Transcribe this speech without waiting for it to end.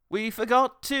We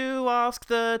forgot to ask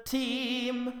the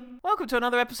team. Welcome to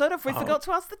another episode of We Forgot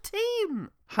to Ask the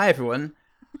Team. Hi everyone,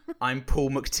 I'm Paul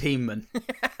McTeamman.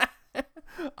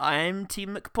 I'm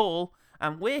Team McPaul,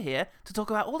 and we're here to talk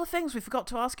about all the things we forgot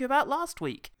to ask you about last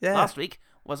week. Yeah. Last week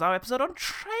was our episode on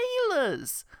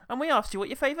trailers, and we asked you what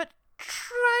your favourite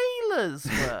trailers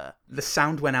were. The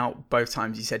sound went out both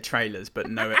times you said trailers, but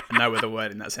no other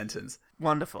word in that sentence.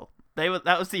 Wonderful.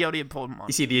 That was the only important one.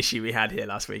 You see the issue we had here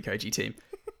last week, OG team.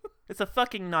 It's a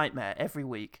fucking nightmare every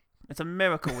week. It's a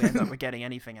miracle we end up getting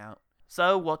anything out.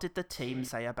 So, what did the team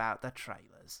say about the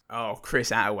trailers? Oh, Chris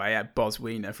Attaway at Boz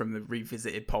Wiener from the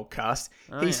Revisited podcast.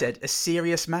 He said, a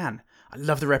serious man. I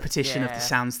love the repetition of the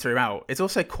sounds throughout. It's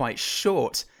also quite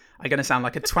short. I'm going to sound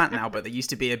like a twat now, but there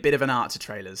used to be a bit of an art to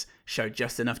trailers. Show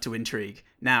just enough to intrigue.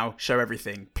 Now, show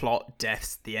everything. Plot,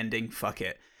 deaths, the ending, fuck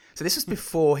it. So this was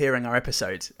before hearing our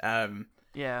episode.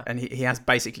 Yeah. And he has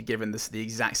basically given us the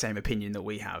exact same opinion that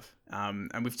we have.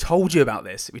 And we've told you about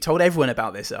this. We told everyone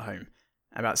about this at home.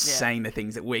 About saying the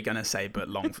things that we're going to say, but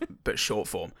but short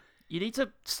form. You need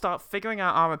to start figuring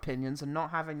out our opinions and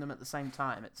not having them at the same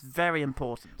time. It's very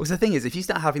important. Well, the thing is, if you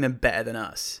start having them better than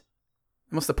us,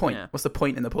 what's the point? Yeah. What's the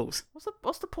point in the polls?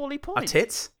 What's the poorly point? Our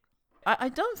tits? I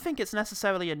don't think it's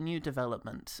necessarily a new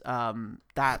development,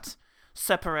 that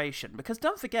separation. Because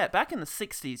don't forget, back in the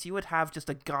 60s, you would have just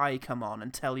a guy come on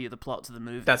and tell you the plot to the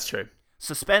movie. That's true.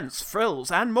 Suspense,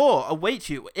 thrills, and more await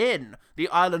you in the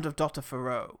island of Dr.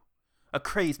 Thoreau. A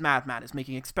crazed madman is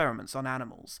making experiments on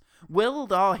animals.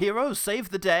 Will our heroes save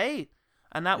the day?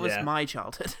 And that was my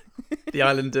childhood. The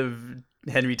island of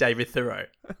Henry David Thoreau.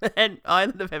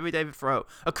 Island of Henry David Thoreau.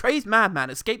 A crazed madman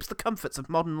escapes the comforts of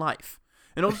modern life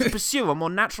in order to pursue a more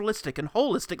naturalistic and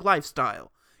holistic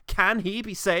lifestyle. Can he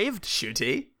be saved? Should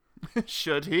he?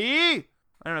 Should he? I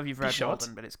don't know if you've read shot?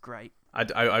 Walden, but it's great.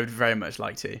 I would very much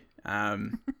like to.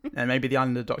 And maybe the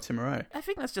island of Dr. Moreau. I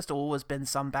think there's just always been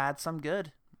some bad, some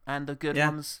good. And the good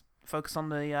ones focus on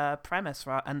the premise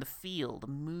and the feel, the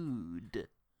mood.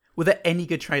 Were there any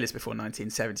good trailers before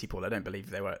 1970, Paul? I don't believe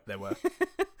there were.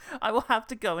 I will have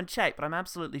to go and check, but I'm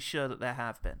absolutely sure that there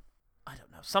have been. I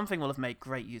don't know. Something will have made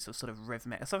great use of sort of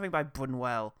rhythmic. Something by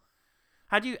Buñuel.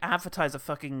 How do you advertise a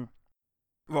fucking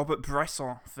Robert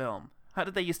Bresson film? How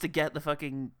did they used to get the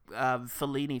fucking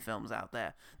Fellini films out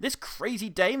there? This crazy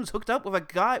dame's hooked up with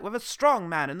a strong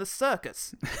man in the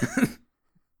circus.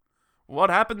 What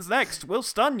happens next will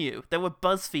stun you. There were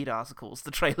BuzzFeed articles,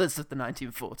 the trailers of the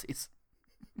 1940s.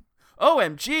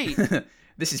 OMG!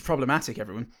 This is problematic,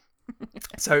 everyone.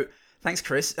 So, thanks,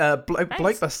 Chris.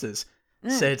 Blokebusters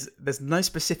said there's no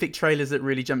specific trailers that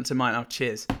really jump to mind. Oh,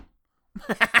 cheers.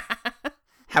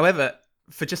 However,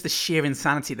 for just the sheer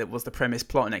insanity that was the premise,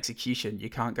 plot, and execution, you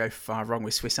can't go far wrong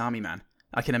with Swiss Army Man.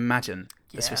 I can imagine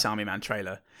the Swiss Army Man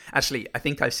trailer. Actually, I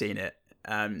think I've seen it.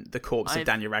 The corpse of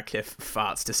Daniel Radcliffe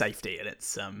farts to safety, and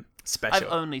it's special.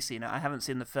 I've only seen it. I haven't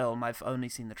seen the film. I've only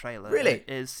seen the trailer. Really?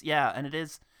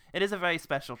 It is a very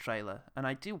special trailer, and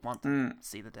I do want to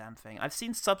see the damn thing. I've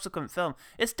seen subsequent film.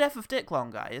 It's Death of Dick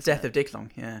Long Guy, isn't it? Death of Dick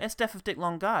Long, yeah. It's Death of Dick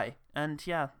Long Guy, and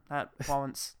that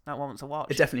warrants a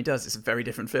watch. It definitely does. It's a very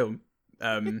different film.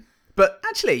 But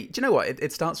actually, do you know what?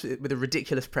 It starts with a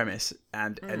ridiculous premise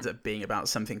and ends up being about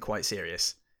something quite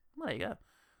serious. Well, there you go.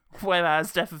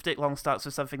 Whereas Death of Dick Long starts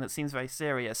with something that seems very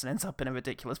serious and ends up in a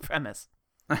ridiculous premise,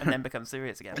 and then becomes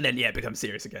serious again. And then, it becomes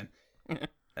serious again.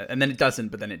 And then it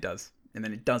doesn't, but then it does. And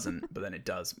then it doesn't, but then it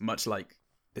does. Much like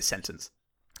this sentence.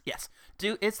 Yes.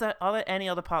 Are there any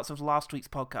other parts of last week's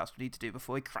podcast we need to do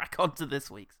before we crack on to this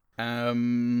week's?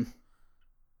 No.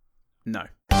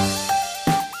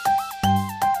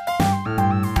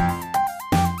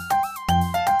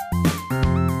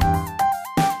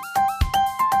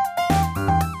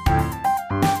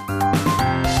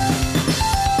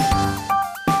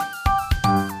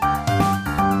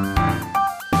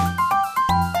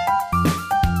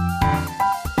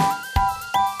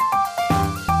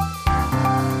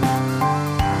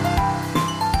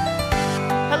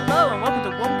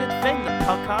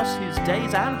 Whose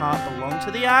days and heart belong to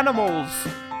the animals.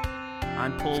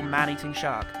 I'm Paul Man-Eating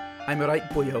Shark. I'm right,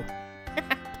 boyo.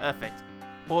 Perfect.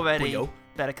 Already boyo.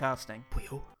 Better casting.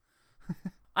 Boyo.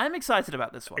 I'm excited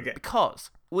about this one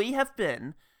because we have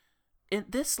been, in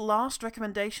this last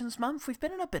recommendations month, we've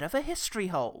been in a bit of a history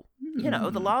hole. You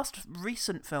know, the last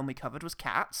recent film we covered was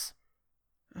Cats.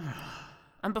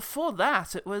 And before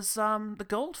that, it was The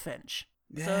Goldfinch.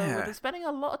 Yeah. So they're spending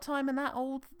a lot of time in that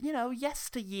old,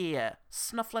 yesteryear,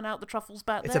 snuffling out the truffles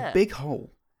back there. It's a big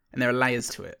hole, and there are layers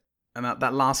to it. And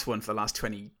that last one for the last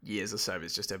 20 years or so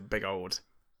is just a big old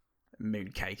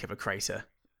mooncake of a crater.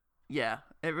 Yeah,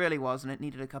 it really was, and it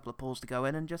needed a couple of pulls to go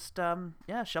in and just,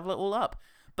 shovel it all up.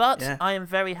 But Yeah. I am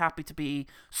very happy to be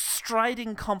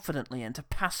striding confidently into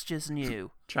pastures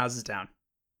new. Trousers down.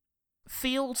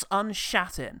 Fields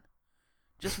unshat in.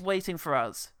 Just waiting for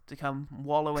us to come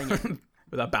wallowing in.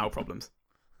 With our bowel problems.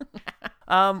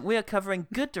 We are covering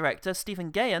good director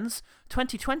Stephen Gahan's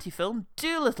 2020 film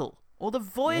Dolittle, or The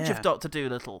Voyage of Dr.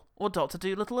 Dolittle, or Dr.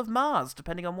 Dolittle of Mars,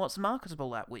 depending on what's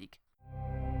marketable that week.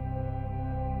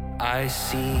 I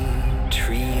see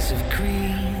trees of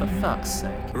green, For fuck's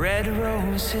sake. red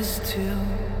roses too.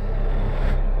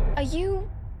 Are you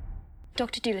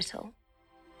Dr. Dolittle?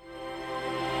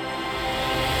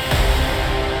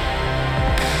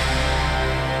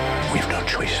 We have no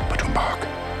choice but to embark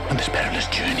on this perilous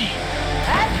journey.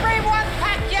 Everyone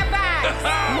pack your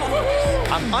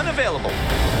bags! I'm unavailable.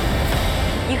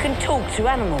 You can talk to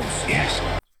animals. Yes.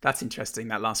 That's interesting,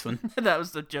 that last one. That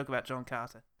was the joke about John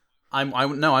Carter. I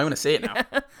want to see it now.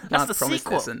 That's the promise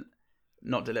sequel. this and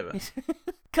not deliver.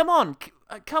 Come on,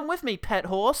 come with me, pet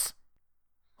horse.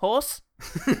 Horse?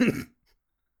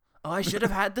 Oh, I should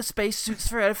have had the spacesuits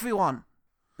for everyone.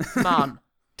 Come on.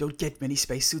 Don't get many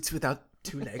spacesuits without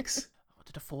 2 legs. I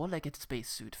wanted a 4-legged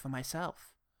spacesuit for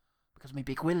myself. Because of my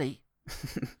big willy.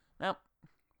 Now,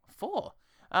 4.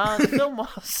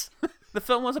 The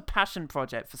film was a passion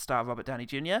project for star Robert Downey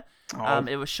Jr.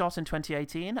 It was shot in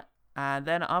 2018, and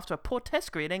then after a poor test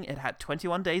screening, it had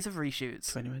 21 days of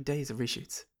reshoots. 21 days of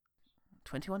reshoots.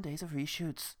 21 days of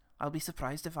reshoots. I'll be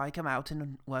surprised if I come out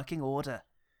in working order.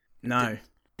 No.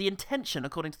 The intention,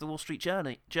 according to the Wall Street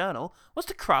Journal, was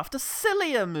to craft a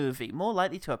sillier movie, more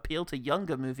likely to appeal to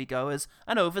younger moviegoers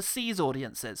and overseas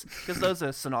audiences, because those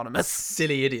are synonymous.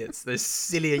 Silly idiots. Those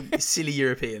silly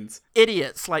Europeans.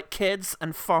 Idiots, like kids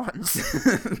and foreigners.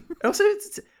 Also,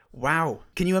 wow.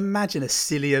 Can you imagine a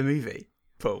sillier movie,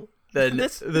 Paul, than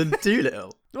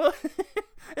Dolittle? Well,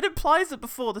 it implies that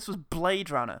before this was Blade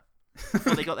Runner,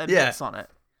 before they got their mitts on it.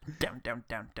 Down.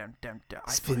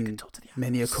 It's been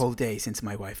many a cold day since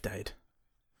my wife died.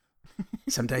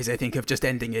 Some days I think of just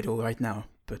ending it all right now,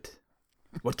 but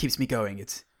what keeps me going,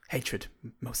 it's hatred,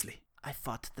 mostly. I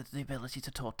thought that the ability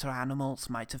to talk to animals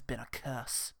might have been a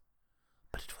curse,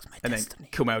 but it was my And destiny.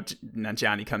 then Kumail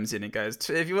Nanjiani comes in and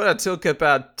goes, if you want to talk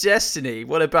about destiny,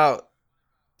 what about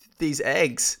these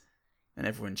eggs? And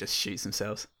everyone just shoots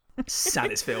themselves.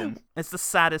 Saddest film. It's the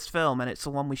saddest film, and it's the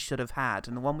one we should have had,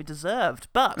 and the one we deserved.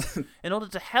 But in order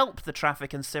to help the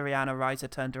Traffic and Syriana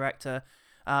writer-turned-director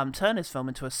turn his film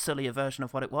into a sillier version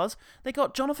of what it was, they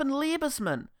got Jonathan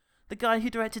Liebesman, the guy who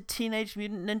directed Teenage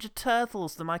Mutant Ninja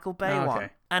Turtles, the Michael Bay one,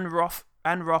 and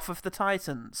Wrath of the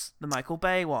Titans, the Michael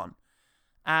Bay one,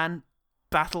 and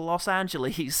Battle Los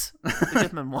Angeles, the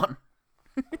Goodman one.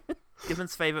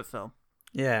 Goodman's favourite film.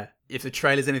 Yeah, if the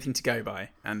trailer's anything to go by,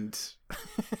 and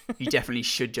you definitely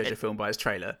should judge a film by its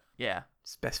trailer. Yeah.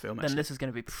 It's the best film, actually. Then this is going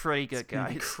to be pretty good, it's gonna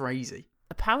guys. be crazy.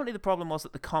 Apparently the problem was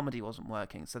that the comedy wasn't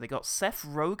working, so they got Seth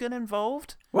Rogen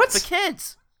involved. What? For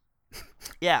kids!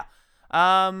 Yeah.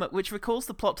 Which recalls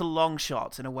the plot to Long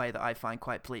Shot in a way that I find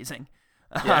quite pleasing.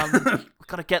 We've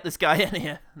got to get this guy in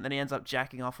here. And then he ends up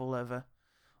jacking off all over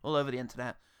the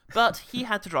internet. But he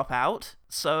had to drop out,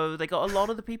 so they got a lot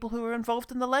of the people who were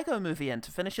involved in the Lego movie in to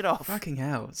finish it off. Fucking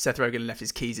hell. Seth Rogen left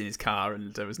his keys in his car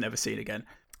and was never seen again.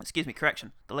 Excuse me,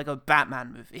 correction. The Lego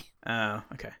Batman movie. Oh,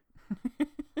 okay.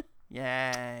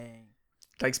 Yay.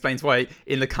 That explains why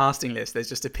in the casting list there's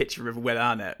just a picture of Will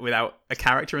Arnett without a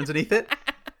character underneath it.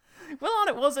 Will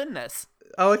Arnett was in this.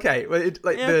 Oh, okay. Well,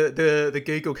 the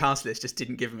Google cast list just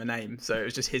didn't give him a name, so it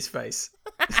was just his face.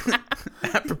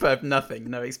 Apropos of nothing,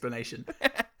 no explanation.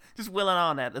 Just Will and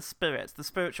Arnett, the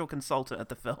spiritual consultant of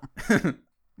the film.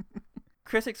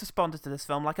 Critics responded to this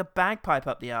film like a bagpipe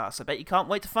up the arse. I bet you can't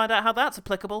wait to find out how that's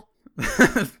applicable.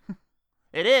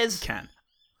 It is. Can.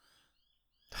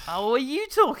 Oh, are you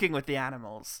talking with the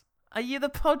animals? Are you the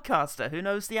podcaster who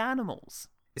knows the animals?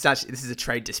 This is a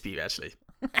trade dispute, actually.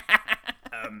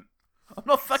 I'm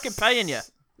not fucking paying you.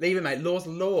 Leave it, mate. Law's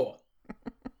law.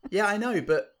 Yeah, I know,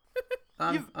 but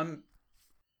I'm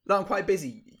quite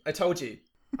busy. I told you.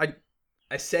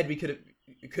 I said we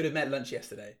could have met lunch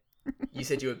yesterday. You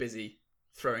said you were busy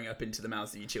throwing up into the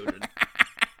mouths of your children.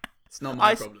 It's not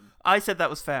my problem. I said that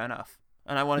was fair enough,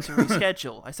 and I wanted to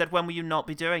reschedule. I said, when will you not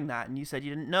be doing that? And you said you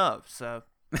didn't know, so...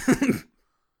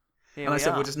 And I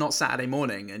said, well, just not Saturday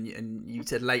morning, and you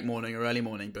said late morning or early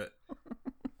morning, but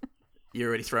you're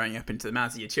already throwing up into the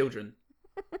mouths of your children.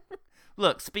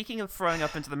 Look, speaking of throwing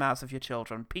up into the mouths of your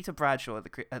children, Peter Bradshaw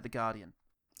at The Guardian.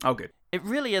 Oh, good. It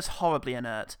really is horribly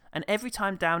inert, and every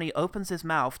time Downey opens his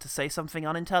mouth to say something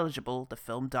unintelligible, the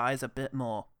film dies a bit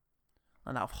more.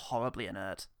 And that horribly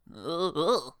inert.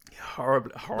 Ugh.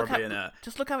 Horribly inert.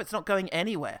 Just look how it's not going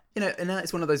anywhere. You know, inert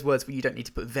is one of those words where you don't need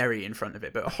to put very in front of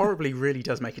it, but horribly really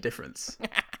does make a difference.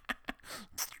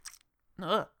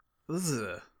 Ugh.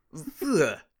 Ugh.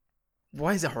 Ugh.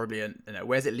 Why is it horribly inert?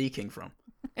 Where's it leaking from?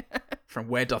 From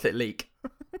where doth it leak?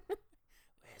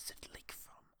 Where's it leak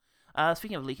from?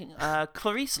 Speaking of leaking,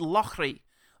 Clarice Lochry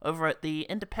over at The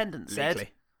Independent said,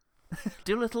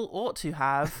 Doolittle ought to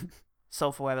have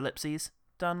self-aware ellipses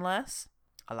done less.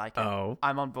 I like it. Oh.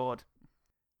 I'm on board.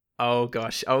 Oh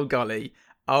gosh. Oh golly.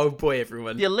 Oh boy,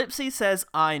 everyone. The ellipses says,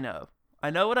 I know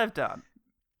what I've done.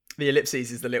 The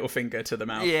ellipses is the little finger to the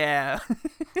mouth. Yeah.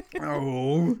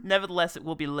 Oh. Nevertheless, it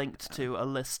will be linked to a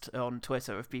list on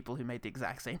Twitter of people who made the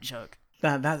exact same joke.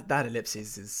 That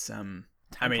ellipses is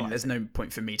I mean, there's no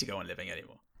point for me to go on living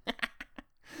anymore.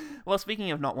 Well, speaking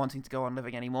of not wanting to go on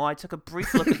living anymore, I took a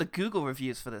brief look at the Google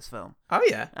reviews for this film. Oh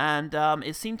yeah. And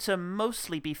it seemed to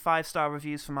mostly be 5-star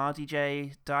reviews from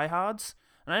RDJ diehards.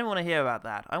 And I didn't want to hear about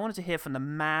that. I wanted to hear from the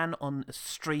man on the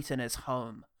street in his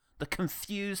home. The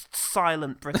confused,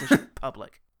 silent British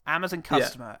public. Amazon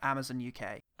customer, Amazon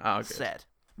UK, said,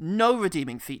 no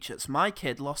redeeming features. My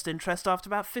kid lost interest after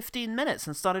about 15 minutes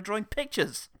and started drawing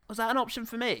pictures. Was that an option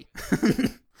for me?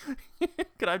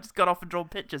 Could I have just got off and drawn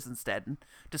pictures instead and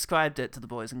described it to the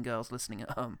boys and girls listening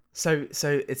at home? So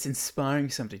it's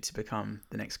inspiring somebody to become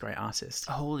the next great artist.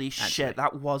 Holy shit,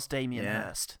 that was Damien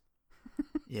Hirst.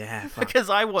 Yeah. Fuck.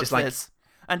 Because I watched this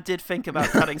and did think about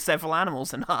cutting several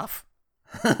animals in half.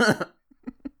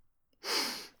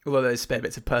 All of those spare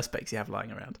bits of perspex you have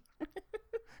lying around.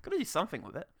 Gotta do something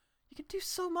with it. You can do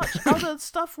so much other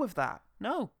stuff with that.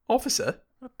 No. Officer?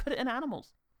 Gotta put it in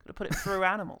animals. Gotta put it through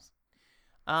animals.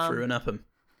 Through and up them.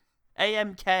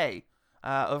 AMK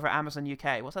over at Amazon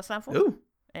UK. What's that stand for? Ooh.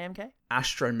 AMK?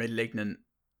 Astromalignant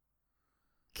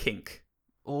kink.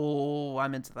 Oh,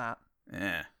 I'm into that.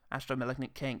 Yeah.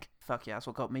 Astromalignant kink. Fuck yeah, that's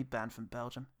what got me banned from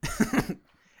Belgium.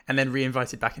 And then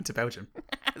re-invited back into Belgium.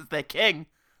 As their king.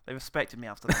 They respected me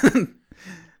after that.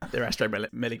 Their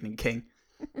astromalignant king.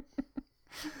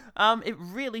 It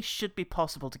really should be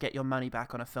possible to get your money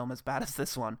back on a film as bad as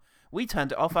this one. We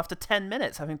turned it off after 10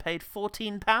 minutes, having paid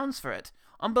 £14 for it.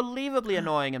 Unbelievably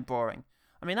annoying and boring.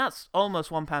 I mean, that's almost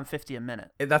 £1.50 a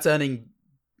minute. That's earning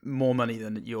more money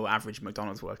than your average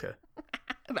McDonald's worker.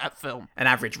 That film. An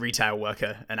average retail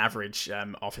worker, an average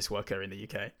office worker in the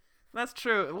UK. That's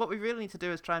true. What we really need to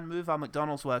do is try and move our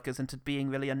McDonald's workers into being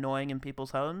really annoying in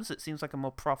people's homes. It seems like a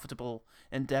more profitable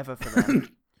endeavour for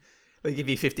them. They give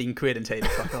you 15 quid and tell you to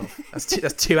fuck off.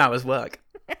 That's 2 hours work.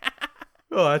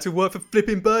 Oh, I had to work for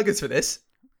flipping burgers for this.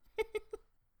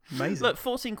 Amazing. Look,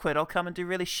 14 quid, I'll come and do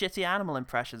really shitty animal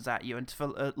impressions at you and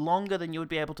for longer than you would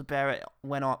be able to bear it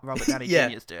when Robert Downey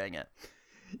Jr. is doing it.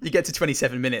 You get to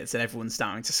 27 minutes and everyone's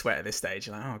starting to sweat at this stage.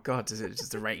 You're like, oh God, does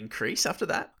the rate increase after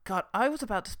that? God, I was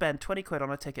about to spend 20 quid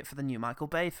on a ticket for the new Michael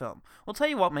Bay film. Well, tell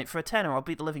you what, mate, for a tenner, I'll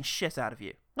beat the living shit out of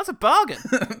you. That's a bargain.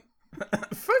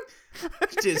 Fuck.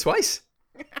 You did it twice.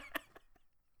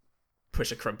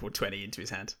 Push a crumpled 20 into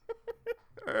his hand.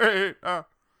 Hey, I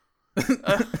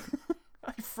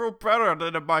feel better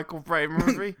than a Michael Bay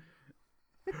movie.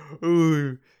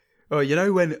 Ooh. Oh, you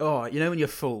know when you're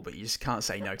full, but you just can't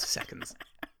say no to seconds.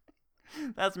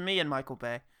 That's me and Michael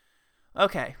Bay.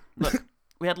 Okay, look,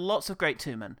 we had lots of great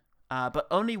two-men, but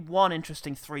only one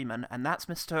interesting three-man, and that's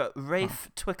Mr. Rafe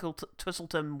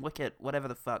Twistleton Wicket, whatever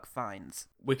the fuck, Fiennes.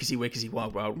 Wickety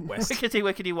Wild Wild West.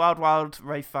 Wickety Wild Wild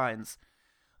Rafe Fiennes,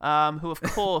 who of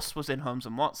course was in Holmes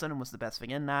and Watson and was the best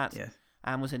thing in that,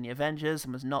 and was in the Avengers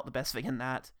and was not the best thing in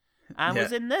that, and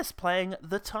was in this playing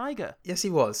the Tiger. Yes, he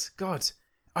was. God,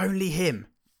 only him.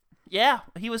 Yeah,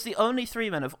 he was the only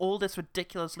three-man of all this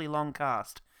ridiculously long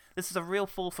cast. This is a real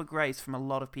fall for grace from a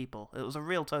lot of people. It was a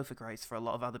real toe for grace for a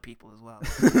lot of other people as well.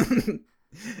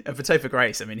 And for Topher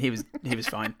Grace, I mean, he was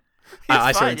fine.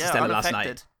 I saw Interstellar last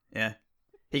night. Yeah,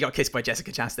 he got kissed by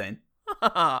Jessica Chastain.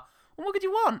 Well, what could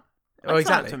you want? Oh,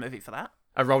 exactly. To a movie for that.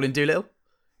 A role in Doolittle?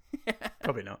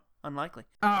 Probably not. Unlikely.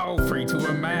 Oh, free to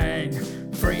a man,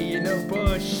 free in the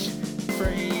bush,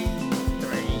 free,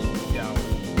 yo.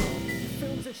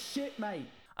 Films are shit, mate.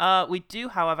 We do,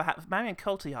 however, have Marion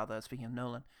Cotillard, though, speaking of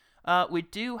Nolan. We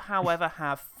do, however,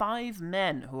 have 5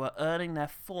 men who are earning their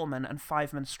 4-man and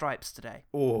 5-man stripes today.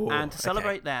 Oh, and to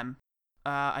celebrate them,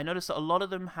 I noticed that a lot of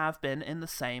them have been in the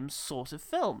same sort of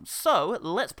film. So,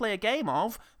 let's play a game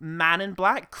of Man in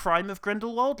Black, Crime of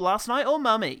Grindelwald, Last Night, or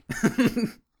Mummy.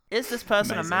 Is this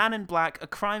person Amazing. a Man in Black, a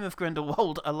Crime of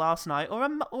Grindelwald, a Last Night,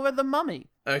 or the Mummy?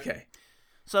 Okay.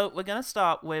 So, we're going to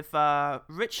start with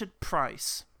Richard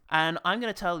Price. And I'm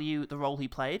going to tell you the role he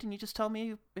played, and you just tell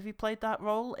me if he played that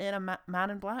role in a Man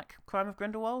in Black, Crime of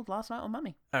Grindelwald, Last Night, or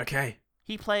Mummy. Okay.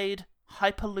 He played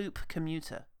Hyperloop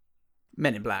Commuter.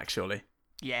 Men in Black, surely.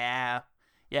 Yeah,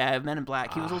 Men in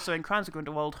Black. He was also in Crimes of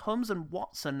Grindelwald, Holmes and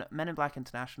Watson, Men in Black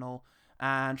International,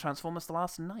 and Transformers: The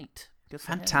Last Night. Good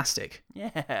for him. Fantastic.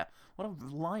 Yeah, what a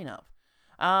lineup.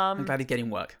 I'm glad he's getting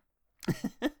work.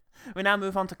 We now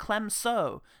move on to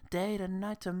Clemso. Day to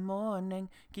night to morning,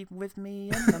 keep with me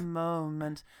in the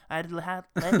moment. I'd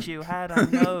let you had I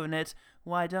known it.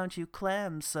 Why don't you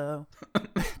Clemso?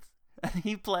 And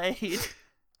he played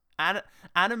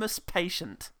Animus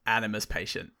Patient. Animus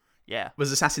Patient. Yeah.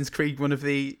 Was Assassin's Creed one of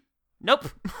the Nope.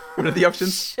 one of the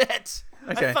options? Shit.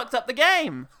 Okay. I fucked up the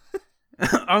game.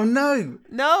 Oh no!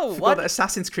 No, Forgot what? that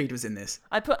Assassin's Creed was in this.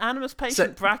 I put Animus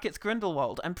Patient brackets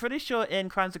Grindelwald. I'm pretty sure in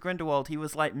Crimes of Grindelwald he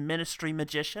was like Ministry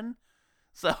Magician.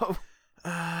 So,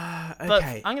 Okay. but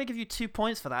I'm gonna give you 2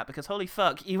 points for that because holy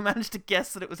fuck, you managed to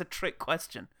guess that it was a trick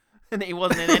question and that he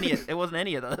wasn't in any. It wasn't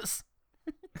any of those.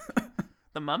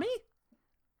 The Mummy?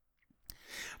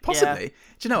 Possibly. Yeah.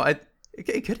 Do you know?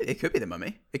 It could be the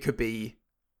Mummy. It could be.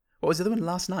 What was the other one?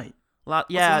 Last Night. Yeah,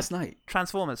 What's Last Night.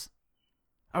 Transformers.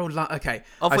 Oh, okay.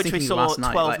 Of I was which we thinking saw Last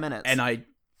Night, 12 like minutes.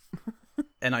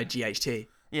 NIGHT.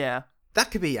 Yeah,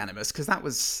 That could be Animus because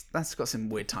that's got some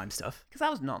weird time stuff. because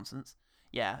that was nonsense.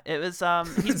 Yeah, it was.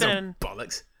 He's It's been all in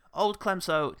bollocks. Old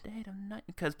Clemso,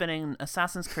 has been in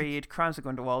Assassin's Creed, Crimes of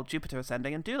Grindelwald, Jupiter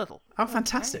Ascending, and Doolittle. Oh,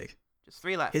 fantastic! Just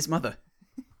 3 left. His mother.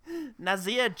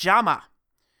 Nazir Jama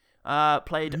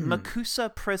played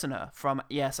Makusa Prisoner from,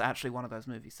 yes, actually one of those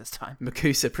movies this time.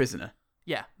 Makusa Prisoner.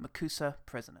 Yeah, Makusa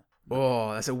Prisoner.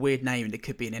 Oh, that's a weird name, and it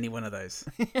could be in any one of those.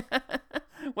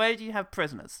 Where do you have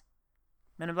prisoners?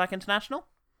 Men in Black International?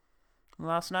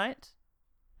 Last Night?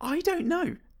 I don't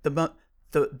know.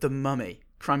 The Mummy.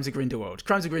 Crimes of Grindelwald.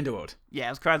 Crimes of Grindelwald. Yeah,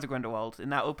 it was Crimes of Grindelwald in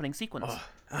that opening sequence.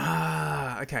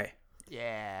 Okay.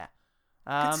 Yeah.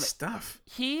 Good stuff.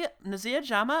 Nazir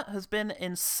Jama has been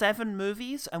in 7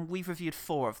 movies, and we've reviewed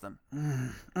 4 of them.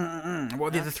 What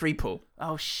are the other 3, Paul?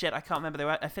 Oh shit, I can't remember.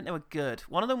 I think they were good.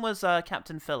 One of them was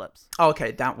Captain Phillips. Oh, okay,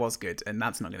 that was good, and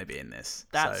that's not going to be in this.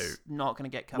 That's so, not going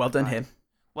to get covered. well done by him.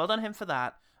 Well done him for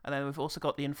that. And then we've also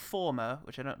got The Informer,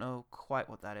 which I don't know quite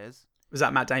what that is. Was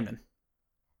that Matt Damon?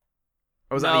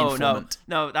 Or was that The Informant?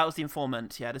 No, that was The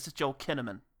Informant. Yeah, this is Joel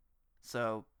Kinnaman.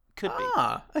 So, could be.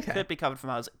 Okay. Could be covered from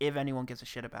ours if anyone gives a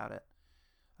shit about it.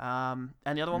 And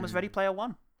the other one was Ready Player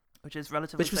One, which is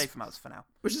relatively safe from us for now.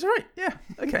 Which is alright, yeah,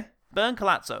 okay. Bern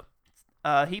Colazzo.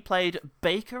 He played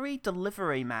Bakery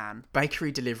Delivery Man.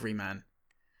 Bakery Delivery Man.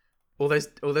 All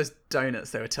those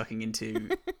donuts they were tucking into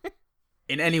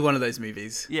in any one of those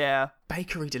movies. Yeah.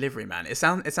 Bakery Delivery Man. It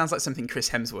sounds like something Chris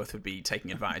Hemsworth would be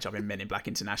taking advantage of in Men in Black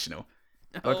International.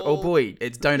 Like, oh boy,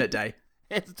 it's donut day.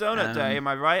 It's donut day, am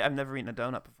I right? I've never eaten a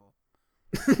donut before.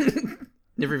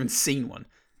 Never even seen one.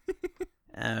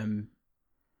 Men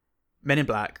in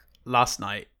Black, Last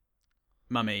Night,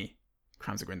 Mummy,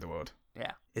 Crimes of Grindelwald.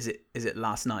 Yeah. Is it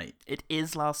Last Night? It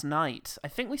is Last Night. I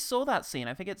think we saw that scene.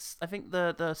 I think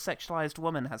the sexualized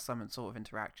woman has some sort of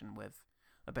interaction with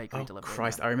a bakery delivery. Oh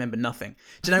Christ, man. I remember nothing.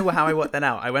 Do you know how I worked that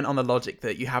out? I went on the logic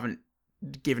that you haven't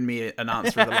given me an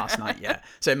answer of the Last Night yet,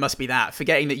 so it must be that.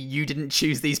 Forgetting that you didn't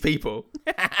choose these people.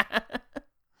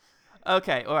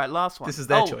 Okay, all right, last one. This is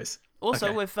their choice. Also,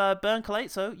 Okay. with Bern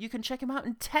Colazzo, you can check him out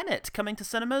in Tenet, coming to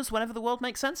cinemas whenever the world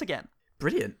makes sense again.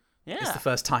 Brilliant. Yeah. It's the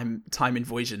first time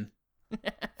invasion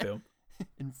film.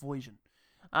 Invasion.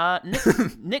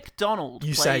 Nick Donald.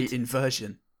 You played... say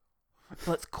inversion.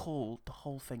 Let's call the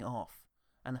whole thing off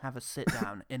and have a sit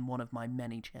down in one of my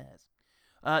many chairs.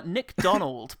 Nick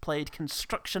Donald played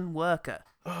construction worker.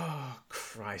 Oh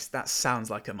Christ, that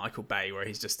sounds like a Michael Bay where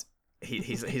he's just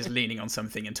he's leaning on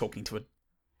something and talking to a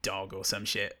dog or some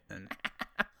shit, and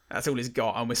that's all he's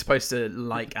got. And we're supposed to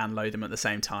like and loathe him at the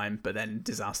same time, but then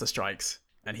disaster strikes,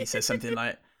 and he says something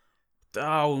like,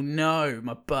 "Oh no,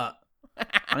 my butt."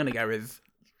 I'm gonna go with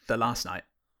The Last Night.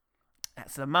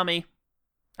 That's the Mummy.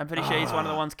 I'm pretty sure he's one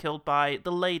of the ones killed by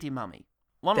the Lady Mummy.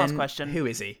 One last question. Who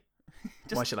is he?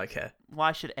 Why should I care?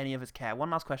 Why should any of us care?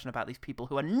 One last question about these people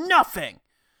who are nothing,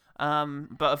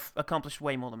 but have accomplished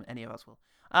way more than any of us will.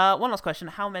 One last question.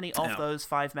 How many of those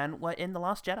 5 men were in The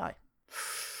Last Jedi?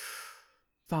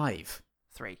 5.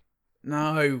 3.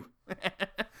 No.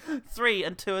 3,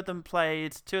 and two of them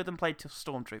played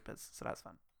stormtroopers, so that's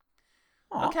fun.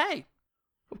 Aww. Okay.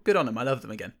 Good on them. I love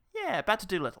them again. Yeah, back to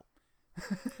Doolittle.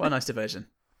 What a nice diversion.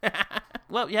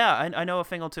 Well, yeah, I know a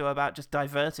thing or two about just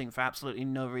diverting for absolutely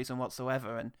no reason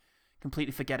whatsoever and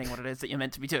completely forgetting what it is that you're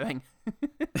meant to be doing.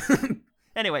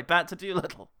 Anyway, back to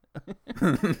Doolittle.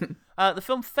 The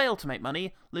film failed to make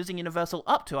money, losing Universal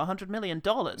up to $100 million.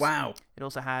 Wow. It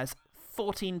also has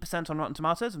 14% on Rotten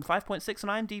Tomatoes and 5.6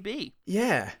 on IMDb.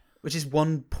 Yeah, which is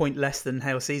 1 point less than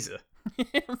Hail Caesar.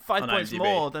 5 on points IMDb.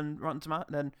 more than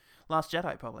than Last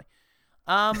Jedi, probably.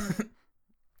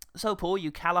 So, Paul,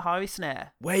 you Kalahari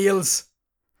snare. Wales.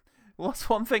 What's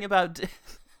one thing about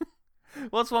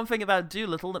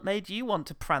Doolittle that made you want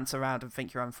to prance around and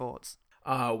think your own thoughts?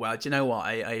 Oh, well, do you know what?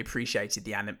 I appreciated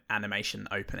the animation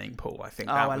opening, Paul. I think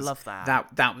I love that.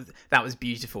 That was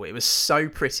beautiful. It was so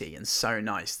pretty and so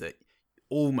nice that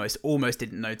almost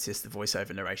didn't notice the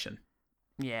voiceover narration.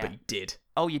 Yeah. But you did.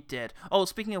 Oh, you did. Oh,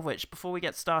 speaking of which, before we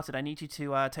get started, I need you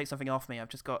to take something off me. I've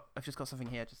just got something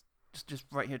here. Just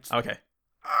right here. Okay.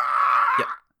 Yep.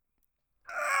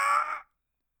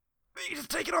 You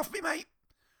just take it off me, mate.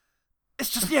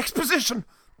 It's just the exposition.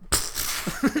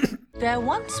 There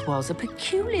once was a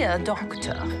peculiar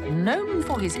doctor known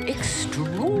for his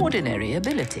extraordinary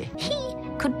ability. He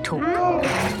could talk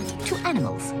to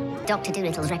animals. Dr.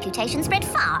 Dolittle's reputation spread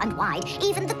far and wide.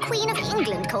 Even the Queen of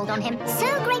England called on him.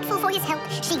 So grateful for his help,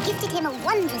 she gifted him a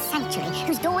wondrous sanctuary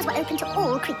whose doors were open to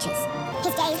all creatures.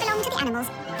 His days belonged to the animals,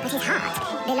 but his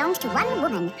heart belonged to one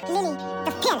woman, Lily,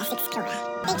 the fearless explorer.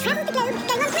 They travelled the globe,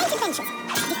 going on great adventures,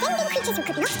 defending creatures who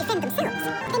could not defend themselves.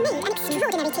 They made an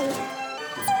extraordinary team.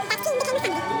 Soon that team became a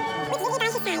family. With Lily by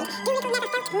his side, Dolittle never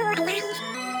felt more alive.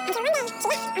 Until one day, she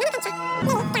left on an adventure.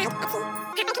 Lily died at sea.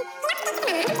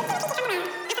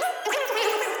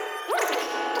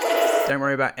 Don't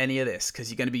worry about any of this, because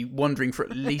you're going to be wondering for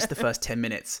at least the first 10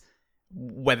 minutes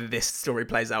whether this story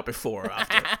plays out before or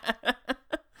after.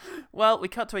 Well, we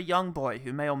cut to a young boy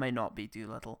who may or may not be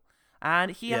Doolittle,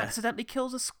 and he accidentally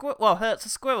kills a squirrel. Well, hurts a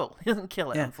squirrel. He doesn't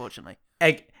kill it, unfortunately.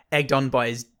 Egged on by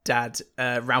his dad,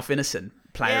 Ralph Ineson,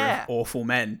 player of Awful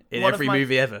Men in every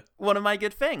movie ever. One of my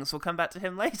good things. We'll come back to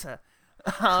him later.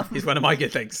 He's one of my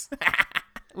good things.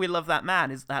 We love that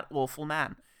man. Is that awful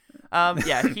man?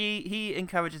 He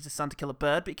encourages his son to kill a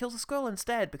bird, but he kills a squirrel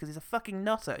instead because he's a fucking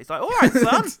nutter. He's like, all right,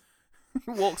 son.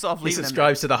 He walks off, leaving him. He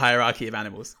subscribes to the hierarchy of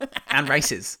animals and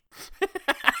races.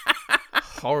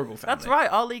 Horrible family. That's right.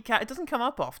 Our lead character, it doesn't come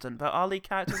up often, but our lead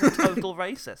character is a total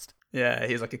racist. Yeah,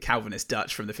 he's like a Calvinist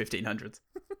Dutch from the 1500s.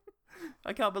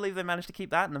 I can't believe they managed to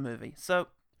keep that in the movie. So,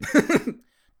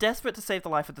 desperate to save the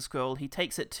life of the squirrel, he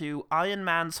takes it to Iron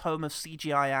Man's home of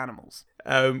CGI animals.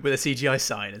 With a CGI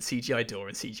sign and CGI door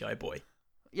and CGI boy.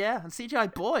 Yeah, and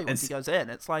CGI boy once he goes in.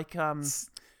 It's like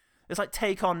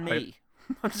Take On Me.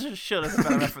 I'm just sure there's a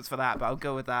better reference for that, but I'll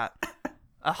go with that.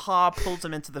 Aha pulls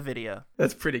him into the video.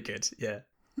 That's pretty good, yeah.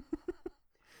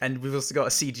 And we've also got a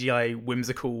CGI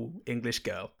whimsical English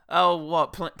girl. Oh,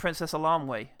 what? Princess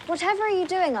Alarmway? Whatever are you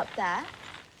doing up there?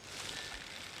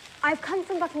 I've come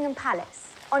from Buckingham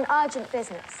Palace on urgent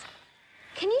business.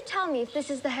 Can you tell me if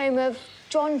this is the home of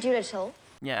John Dolittle?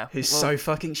 Yeah. She's so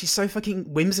fucking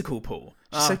whimsical, Paul.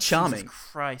 She's so charming. Jesus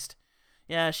Christ.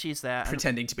 Yeah, she's there.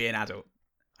 Pretending to be an adult.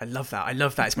 I love that.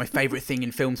 It's my favourite thing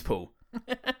in films, Paul.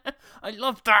 I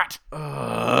love that.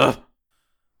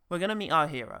 We're going to meet our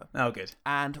hero. Oh, good.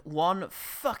 And one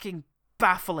fucking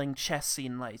baffling chess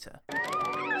scene later.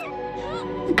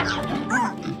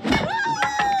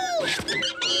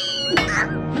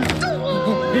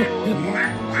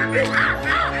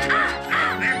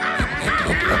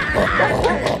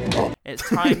 It's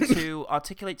time to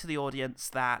articulate to the audience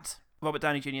that Robert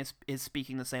Downey Jr. is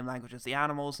speaking the same language as the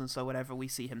animals, and so whenever we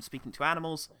see him speaking to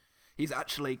animals, he's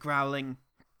actually growling,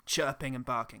 chirping, and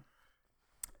barking.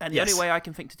 And the only way I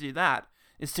can think to do that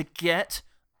is to get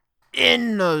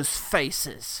in those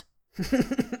faces.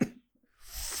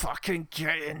 Fucking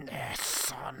get in there,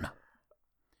 son.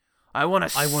 I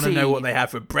want to know what they have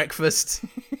for breakfast.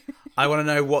 I want to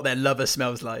know what their lover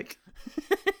smells like.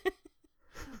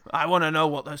 I want to know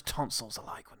what those tonsils are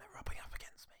like when they're rubbing up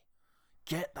against me.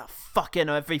 Get the fuck in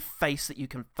every face that you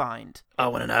can find. I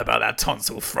want to know about that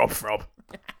tonsil throb.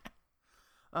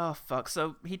 Oh, fuck.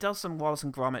 So he does some Wallace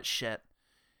and Gromit shit.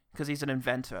 Because he's an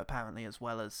inventor, apparently, as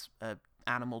well as an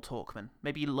animal talkman.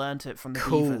 Maybe he learnt it from the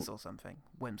beavers or something.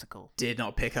 Whimsical. Did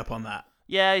not pick up on that.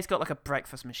 Yeah, he's got like a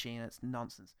breakfast machine. It's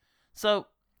nonsense. So,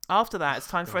 after that, it's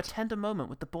time for a tender moment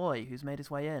with the boy who's made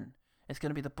his way in. It's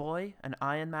going to be the boy, an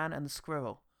Iron Man, and the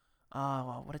squirrel.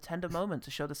 Oh, what a tender moment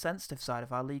to show the sensitive side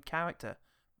of our lead character.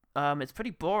 It's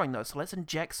pretty boring, though, so let's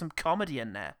inject some comedy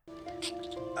in there.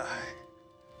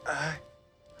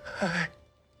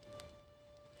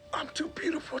 I'm too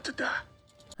beautiful to die.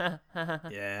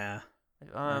 Yeah.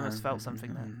 I almost felt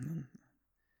something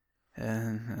there.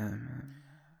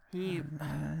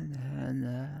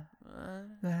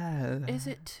 Is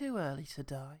it too early to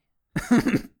die?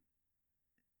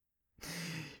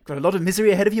 Got a lot of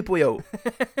misery ahead of you, boyo.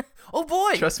 Oh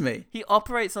boy! Trust me. He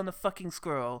operates on the fucking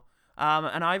squirrel.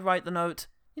 And I write the note,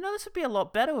 this would be a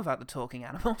lot better without the talking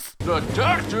animals. The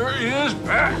doctor is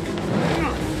back.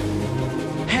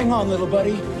 Hang on, little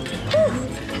buddy.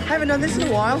 Haven't done this in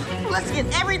a while. Let's get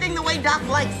everything the way Doc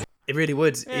likes. It really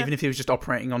would, even if he was just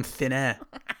operating on thin air,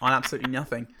 on absolutely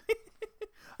nothing.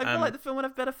 I feel like the film would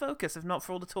have better focus if not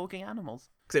for all the talking animals.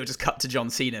 Because it would just cut to John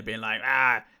Cena being like,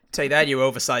 take that, you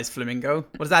oversized flamingo.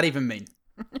 What does that even mean,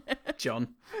 John?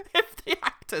 If the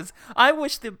actors... I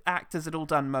wish the actors had all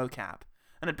done mocap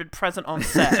and had been present on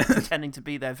set pretending to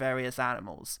be their various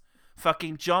animals.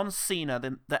 Fucking John Cena,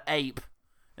 the ape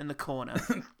in the corner.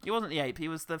 He wasn't the ape, he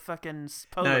was the fucking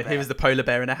polar bear. He was the polar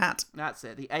bear in a hat. That's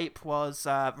it. The ape was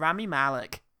Rami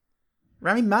Malek.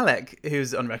 Rami Malek,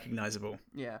 who's unrecognisable.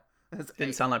 Yeah.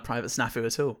 Didn't sound like Private Snafu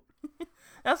at all.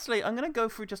 Actually, I'm going to go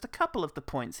through just a couple of the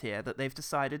points here that they've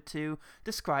decided to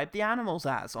describe the animals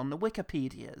as on the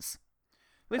Wikipedias.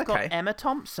 We've got Emma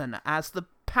Thompson as the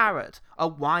parrot, a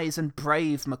wise and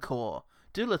brave macaw,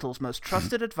 Doolittle's most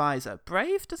trusted advisor.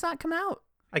 Brave? Does that come out?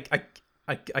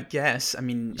 I guess. I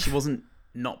mean, she wasn't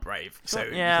not brave, so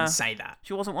you can say that.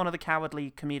 She wasn't one of the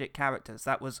cowardly comedic characters.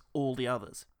 That was all the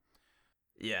others.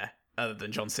 Yeah, other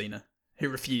than John Cena, who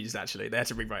refused, actually. They had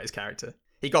to rewrite his character.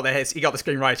 He got the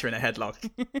screenwriter in a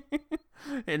headlock.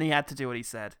 And he had to do what he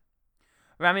said.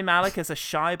 Rami Malek is a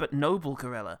shy but noble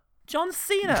gorilla. John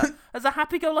Cena as a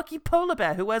happy-go-lucky polar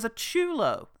bear who wears a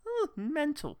chulo. Ooh,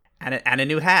 mental. And a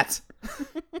new hat.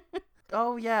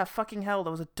 Oh yeah, fucking hell,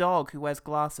 there was a dog who wears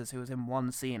glasses who was in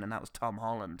one scene, and that was Tom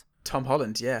Holland. Tom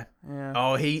Holland, yeah.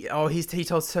 Yeah. He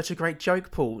told such a great joke,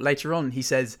 Paul. Later on, he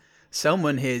says,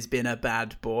 "Someone here's been a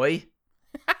bad boy."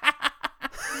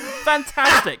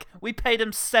 Fantastic. We paid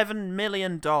him $7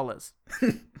 million.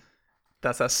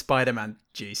 That's our Spider-Man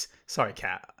juice. Sorry,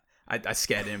 Kat. I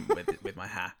scared him with my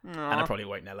hair. And I probably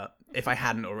woke Nell up, if I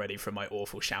hadn't already from my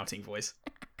awful shouting voice.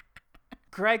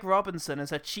 Greg Robinson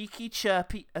as a cheeky,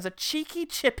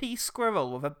 chippy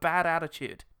squirrel with a bad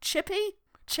attitude. Chippy?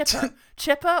 Chipper?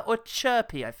 Chipper or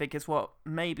chirpy, I think is what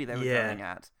maybe they were going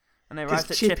at. And they arrived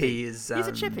at Chippy. Is, he's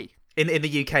a Chippy. In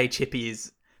the UK, Chippy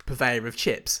is purveyor of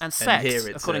chips. And sex,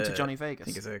 here according to Johnny Vegas. I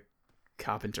think it's a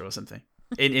carpenter or something.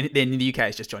 In the UK,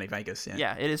 it's just Johnny Vegas, yeah.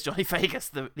 Yeah, it is Johnny Vegas,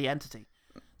 the entity.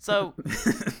 So,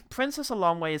 Princess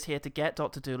Longway is here to get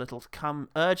Dr. Dolittle to come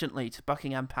urgently to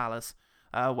Buckingham Palace,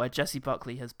 where Jessie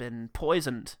Buckley has been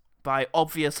poisoned by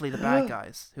obviously the bad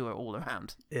guys who are all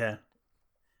around. Yeah.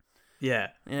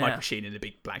 Michael Sheen in a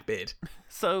big black beard.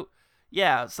 So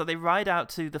they ride out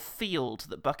to the field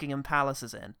that Buckingham Palace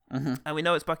is in. Mm-hmm. And we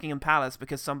know it's Buckingham Palace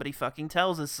because somebody fucking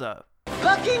tells us so.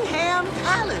 Buckingham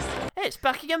Palace! It's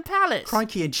Buckingham Palace!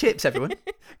 Crikey and chips, everyone.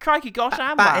 Crikey, gosh,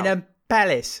 and Buckingham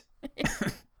Palace.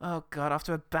 Oh god,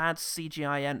 after a bad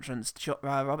CGI entrance,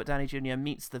 Robert Downey Jr.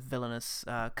 meets the villainous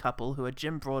couple who are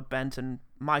Jim Broadbent and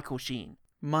Michael Sheen.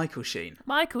 Michael Sheen.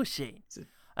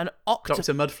 An octopus.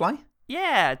 Dr. Mudfly?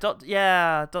 Yeah,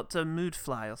 Dr.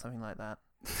 Moodfly or something like that.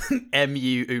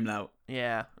 M-U umlaut.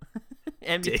 Yeah.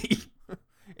 D.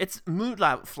 It's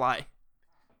Moodlaut Fly.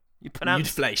 You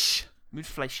pronounce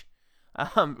Moodfleisch.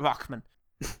 Rockman.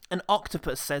 An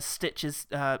octopus says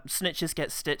snitches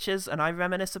get stitches, and I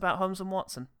reminisce about Holmes and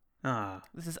Watson.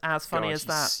 This is as funny as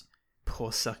that.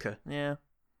 Poor sucker. Yeah.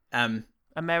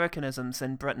 Americanisms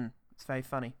in Britain. It's very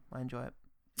funny. I enjoy it.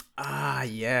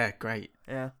 Yeah, great.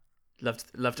 Yeah.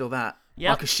 Loved all that. Yep.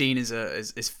 Michael Sheen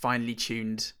is finely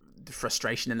tuned the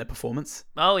frustration in the performance.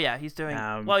 Oh yeah, he's doing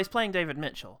he's playing David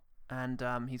Mitchell,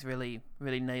 and he's really,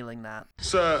 really nailing that.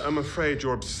 Sir, I'm afraid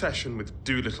your obsession with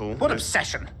Doolittle... What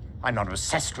obsession? I'm not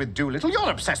obsessed with Doolittle.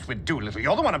 You're obsessed with Doolittle.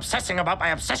 You're the one obsessing about my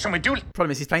obsession with Doolittle. Problem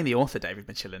is, he's playing the author, David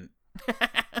Mitchell, and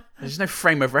there's no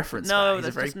frame of reference. No,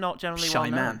 that's just not generally shy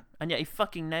well known. Man. And yet he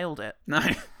fucking nailed it. No.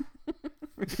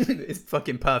 It's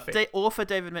fucking perfect. Author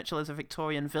David Mitchell is a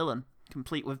Victorian villain,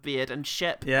 complete with beard and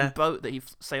ship and boat that he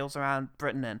sails around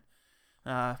Britain in,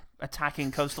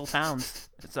 attacking coastal towns.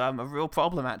 It's a real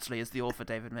problem, actually, is the author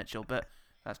David Mitchell, but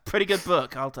that's a pretty good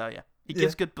book, I'll tell you. He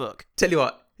gives good book. Tell you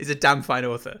what, he's a damn fine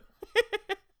author.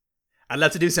 I'd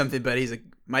love to do something, but he's a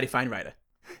mighty fine writer.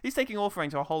 He's taking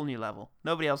authoring to a whole new level.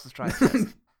 Nobody else has tried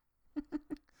this.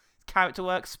 Character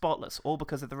work, spotless, all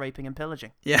because of the raping and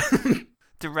pillaging. Yeah.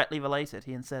 Directly related,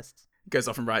 he insists. Goes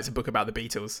off and writes a book about the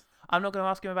Beatles. I'm not going to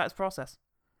ask him about his process.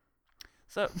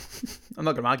 So, I'm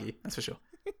not going to argue, that's for sure.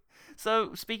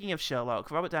 So, speaking of Sherlock,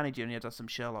 Robert Downey Jr. does some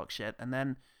Sherlock shit and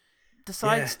then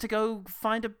decides to go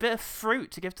find a bit of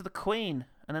fruit to give to the Queen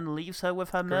and then leaves her with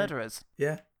her murderers.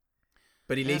 Yeah.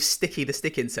 But he leaves Sticky the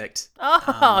stick insect.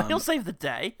 Oh, he'll save the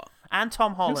day. And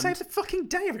Tom Holland. He'll save the fucking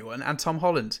day, everyone. And Tom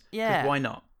Holland. Yeah. Why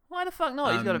not? Why the fuck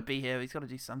not? He's got to be here. He's got to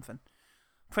do something.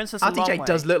 Princess RTJ Longway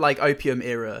does look like Opium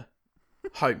era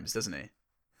Holmes, doesn't he?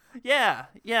 Yeah.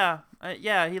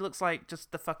 He looks like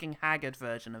just the fucking haggard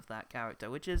version of that character,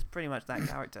 which is pretty much that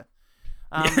character.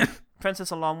 Princess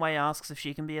A Long Way asks if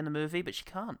she can be in the movie, but she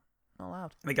can't. Not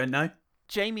allowed. They go, no.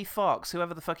 Jamie Foxx,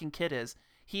 whoever the fucking kid is,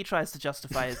 he tries to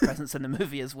justify his presence in the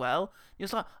movie as well. He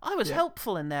was like, I was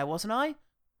helpful in there, wasn't I?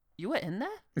 You were in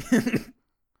there?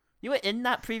 You were in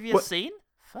that previous scene?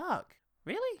 Fuck.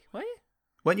 Really? Were you?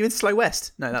 Weren't you in Slow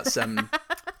West? No, that's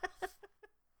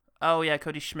Oh yeah,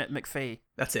 Cody Schmidt McPhee.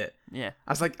 That's it. Yeah.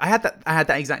 I was like, I had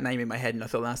that exact name in my head, and I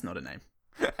thought that's not a name.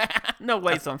 No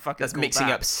way, so I'm fucking. That's mixing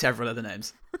up several other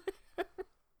names.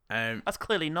 That's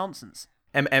clearly nonsense.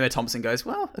 Emma Thompson goes,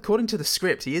 well, according to the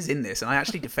script, he is in this, and I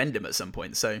actually defend him at some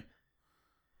point. So,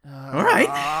 all right.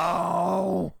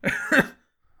 Oh.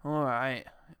 All right.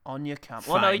 On your camp.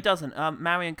 Well, no, he doesn't.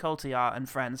 Marion Cotillard and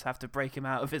friends have to break him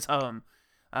out of his home.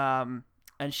 And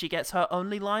she gets her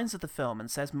only lines of the film and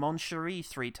says "Mon chéri"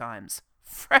 3 times.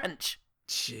 French.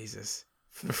 Jesus.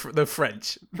 The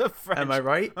French. The French. Am I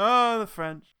right? Oh, the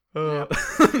French. Oh.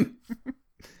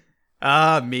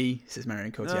 Me, says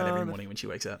Marion Cotillard every morning when she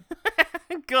wakes up.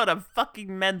 God, I'm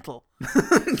fucking mental.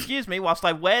 Excuse me whilst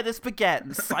I wear this baguette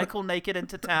and cycle naked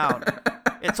into town.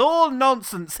 It's all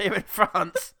nonsense here in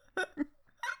France.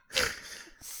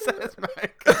 Says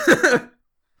Marion Cotillard.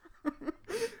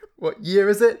 What year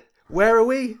is it? Where are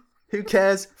we? Who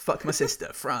cares? Fuck my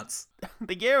sister. France.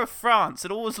 The year of France.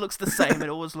 It always looks the same. It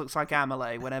always looks like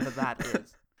Amelie, whenever that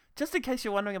is. Just in case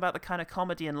you're wondering about the kind of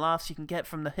comedy and laughs you can get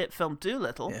from the hit film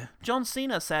Doolittle, John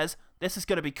Cena says, "This is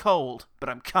going to be cold, but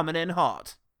I'm coming in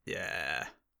hot." Yeah.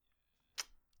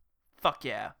 Fuck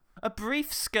yeah. A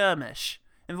brief skirmish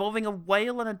involving a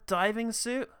whale in a diving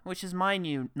suit, which is my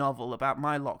new novel about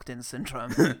my locked-in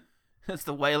syndrome. It's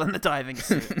the whale in the diving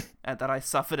suit that I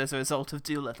suffered as a result of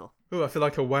Doolittle. Oh, I feel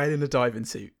like a whale in a diving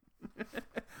suit.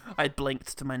 I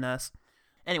blinked to my nurse.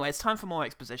 Anyway, it's time for more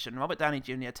exposition. Robert Downey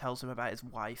Jr. tells him about his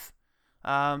wife.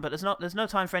 But there's no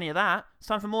time for any of that. It's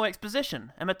time for more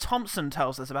exposition. Emma Thompson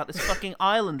tells us about this fucking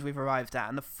island we've arrived at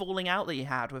and the falling out that he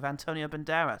had with Antonio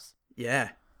Banderas. Yeah.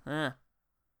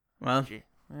 Well,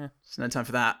 there's no time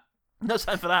for that. No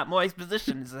time for that. More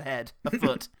exposition is ahead,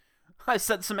 afoot. I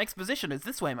said some exposition is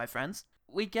this way, my friends.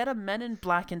 We get a Men in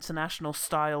Black International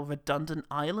style redundant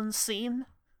island scene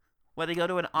where they go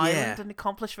to an island and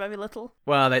accomplish very little.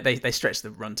 Well, they stretched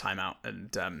the runtime out,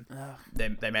 and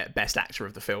they met Best Actor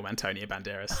of the film, Antonio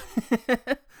Banderas.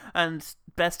 And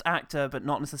Best Actor, but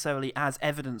not necessarily as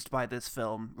evidenced by this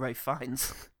film, Ralph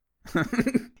Fiennes.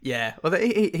 Yeah, well,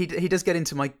 he does get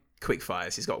into my quick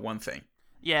fires. He's got one thing.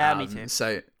 Yeah, me too.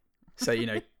 So you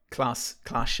know, class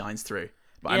shines through.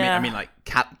 But I mean, like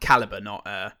caliber, not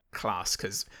class,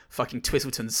 because fucking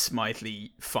Twistleton's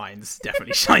Smiley Fiennes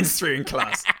definitely shines through in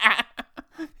class.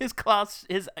 His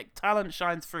talent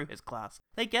shines through his class.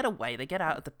 They get away. They get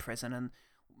out of the prison, and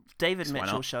David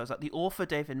Mitchell shows up. The author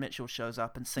David Mitchell shows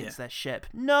up and sinks their ship.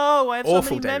 No, I have so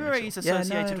many memories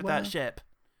associated with that ship.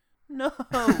 No.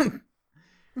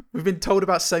 We've been told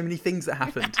about so many things that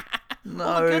happened. No.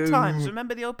 All the good times.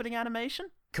 Remember the opening animation?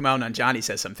 Kamal Nanjiani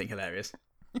says something hilarious.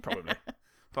 Probably.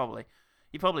 Probably.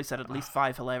 He probably said at least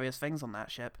 5 hilarious things on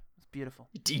that ship. It's beautiful.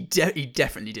 He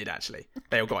definitely did, actually.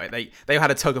 They all got it. They all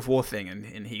had a tug of war thing,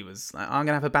 and he was like, I'm going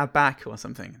to have a bad back or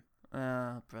something.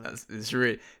 Brilliant.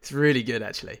 It's really good,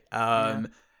 actually.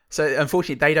 So,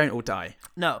 unfortunately, they don't all die.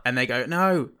 No. And they go,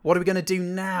 no, what are we going to do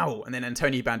now? And then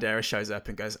Antonio Banderas shows up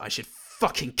and goes, I should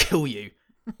fucking kill you.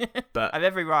 But I have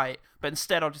every right, but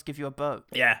instead I'll just give you a boat.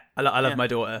 Yeah, I love my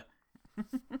daughter.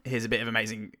 Here's a bit of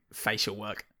amazing facial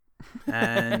work.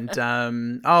 And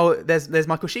there's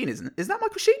Michael Sheen, isn't it? Is that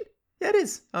Michael Sheen? Yeah, it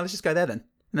is. Oh, let's just go there then.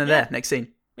 And then there, next scene.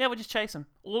 Yeah, we just chase him.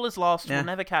 All is lost. We'll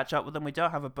never catch up with them. We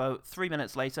don't have a boat. 3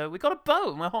 minutes later, we got a boat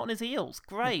and we're hot on his heels.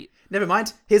 Great. Never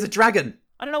mind. Here's a dragon.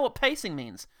 I don't know what pacing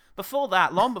means.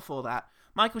 Long before that,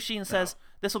 Michael Sheen says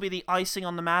this will be the icing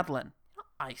on the Madeleine. Not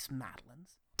ice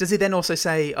Madeleines. Does he then also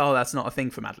say, oh, that's not a thing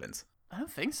for Madeleines? I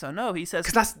don't think so, no. He says...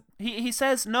 'Cause that's... He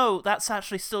says, no, that's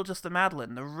actually still just the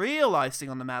Madeleine. The real icing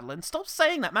on the Madeleine. Stop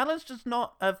saying that. Madeleine's just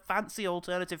not a fancy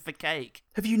alternative for cake.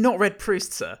 Have you not read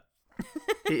Proust, sir?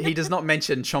 he does not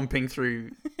mention chomping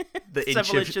through the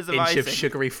inch of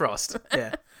sugary frost.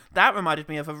 Yeah. That reminded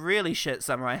me of a really shit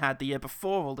summer I had the year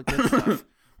before all the good stuff.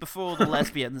 Before all the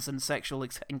lesbians and sexual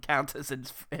encounters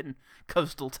in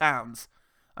coastal towns.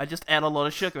 I just ate a lot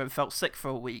of sugar and felt sick for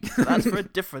a week. So that's for a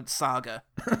different saga.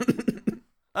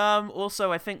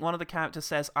 Also, I think one of the characters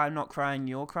says, I'm not crying,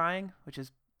 you're crying, which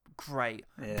is great.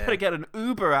 Yeah. Better get an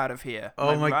Uber out of here.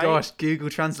 Oh my gosh, Google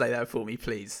Translate that for me,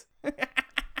 please.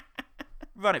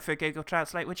 Run it for Google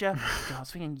Translate, would you? God, I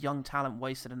was thinking young talent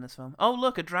wasted in this film. Oh,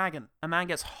 look, a dragon. A man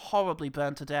gets horribly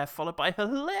burned to death, followed by a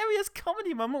hilarious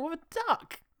comedy moment with a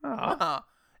duck.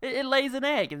 It lays an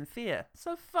egg in fear.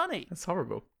 So funny. That's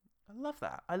horrible. I love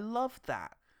that. I love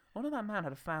that. I wonder that man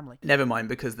had a family. Never mind,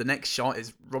 because the next shot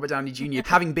is Robert Downey Jr.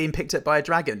 having been picked up by a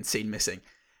dragon, scene missing.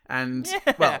 And,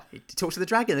 well, he talks to the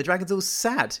dragon. The dragon's all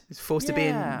sad. He's forced to be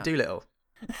in Doolittle.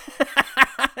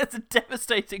 It's a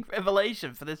devastating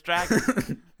revelation for this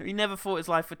dragon. He never thought his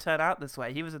life would turn out this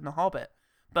way. He was in The Hobbit.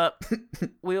 But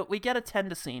we get a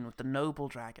tender scene with the noble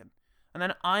dragon. And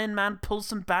then Iron Man pulls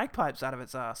some bagpipes out of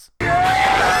its ass.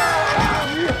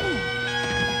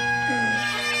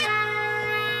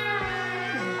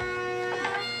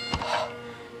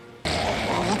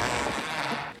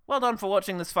 Well done for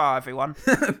watching this far, everyone.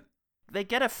 They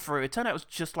get it through. It turned out it was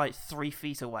just like 3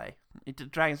 feet away. The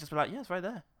dragon's just be like, yeah, it's right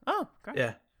there. Oh, great.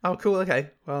 Yeah. Oh, cool.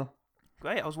 Okay. Well.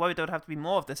 Great. I was worried there would have to be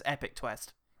more of this epic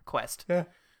quest. Yeah.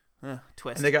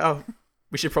 Twist. And they go, oh,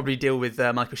 we should probably deal with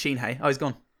Michael Sheen, hey? Oh, he's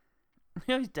gone.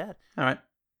 Yeah, he's dead. All right.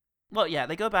 Well, yeah,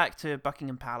 they go back to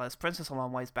Buckingham Palace. Princess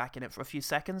Longway's back in it for a few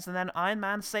seconds, and then Iron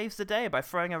Man saves the day by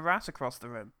throwing a rat across the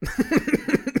room.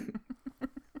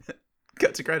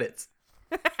 Cut to credits.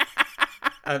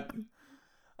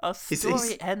 Our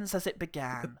story ends as it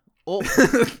began.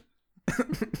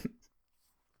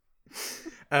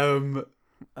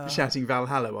 Shouting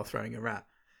Valhalla while throwing a rat.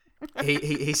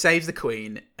 He saves the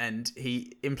Queen, and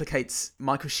he implicates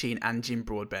Michael Sheen and Jim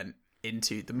Broadbent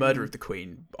into the murder of the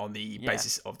Queen on the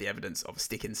basis of the evidence of a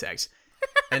stick insect.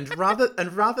 And rather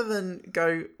than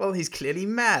go, well, he's clearly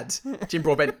mad, Jim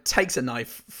Broadbent takes a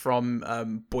knife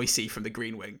from Boise from the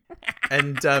Green Wing,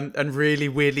 and really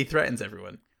weirdly threatens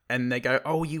everyone. And they go,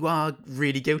 oh, you are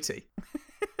really guilty.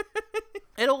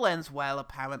 It all ends well,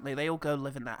 apparently. They all go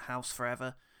live in that house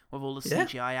forever with all the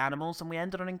CGI animals, and we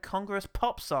end on an incongruous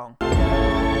pop song.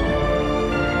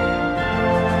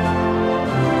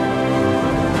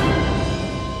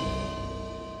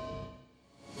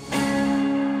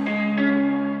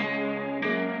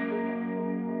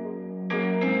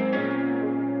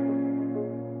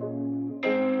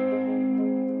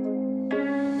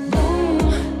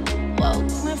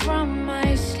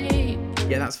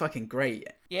 Yeah, that's fucking great.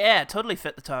 Yeah, totally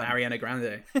fit the tone. Ariana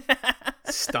Grande.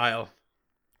 Style.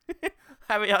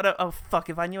 Ariana, oh fuck,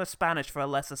 if I knew a Spanish for a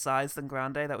lesser size than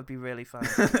Grande, that would be really fun.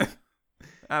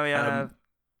 Ariana,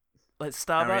 like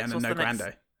Starbucks, Ariana what's no the next?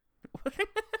 Grande.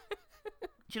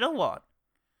 Do you know what?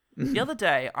 The other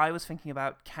day, I was thinking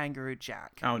about Kangaroo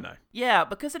Jack. Oh no. Yeah,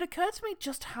 because it occurred to me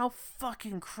just how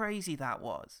fucking crazy that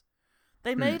was.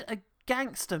 They made a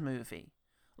gangster movie.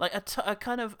 Like a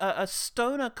kind of a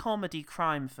stoner comedy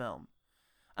crime film.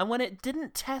 And when it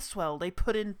didn't test well, they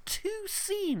put in 2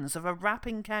 scenes of a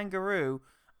rapping kangaroo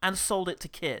and sold it to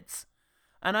kids.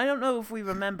 And I don't know if we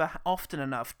remember often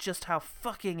enough just how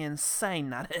fucking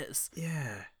insane that is.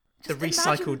 Yeah. Just the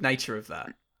recycled nature of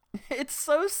that. It's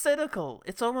so cynical.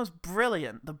 It's almost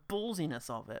brilliant, the ballsiness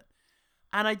of it.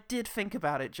 And I did think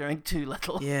about it during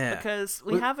Doolittle. Yeah. Because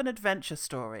we have an adventure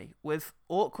story with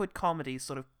awkward comedy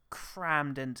sort of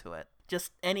crammed into it.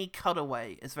 Just any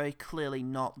cutaway is very clearly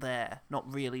not there, not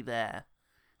really there.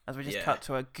 As we just cut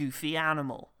to a goofy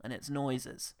animal and its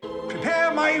noises.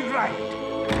 Prepare my ride!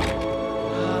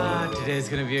 Today's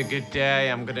gonna be a good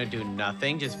day. I'm gonna do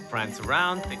nothing, just prance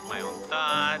around, think my own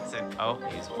thoughts, and oh,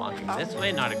 he's walking this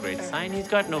way, not a great sign. He's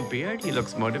got no beard, he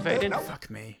looks motivated. Fuck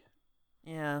me.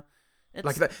 Yeah. It's...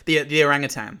 Like the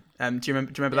orangutan. Do you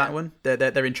remember that one?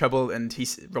 They're in trouble, and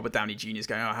Robert Downey Jr. is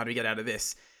going, oh, how do we get out of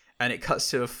this? And it cuts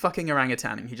to a fucking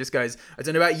orangutan, and he just goes, I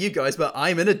don't know about you guys, but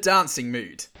I'm in a dancing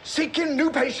mood. Seeking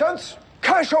new patients?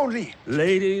 Cash only.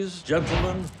 Ladies,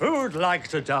 gentlemen, who'd like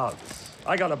to dance?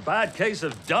 I got a bad case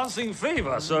of dancing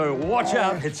fever, so watch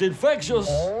out, it's infectious.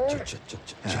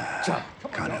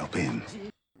 Can't help him.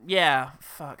 Yeah,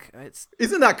 fuck.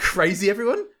 Isn't that crazy,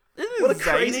 everyone? What a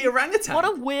crazy orangutan. What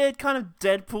a weird kind of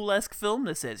Deadpool-esque film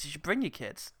this is. You should bring your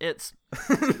kids. It's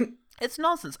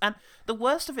nonsense. And the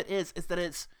worst of it is that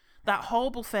it's that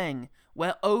horrible thing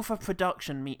where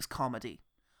overproduction meets comedy.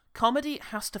 Comedy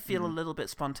has to feel a little bit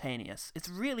spontaneous. It's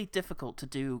really difficult to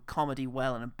do comedy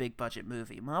well in a big budget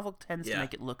movie. Marvel tends to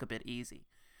make it look a bit easy.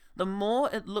 The more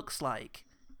it looks like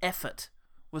effort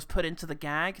was put into the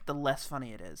gag, the less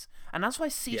funny it is. And that's why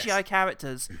CGI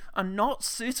characters are not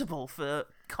suitable for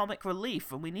comic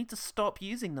relief, and we need to stop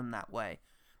using them that way.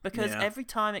 Because every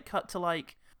time it cut to,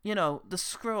 like, you know, the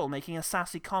squirrel making a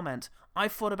sassy comment, I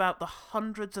thought about the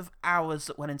hundreds of hours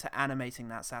that went into animating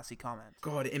that sassy comment.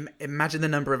 God, imagine the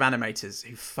number of animators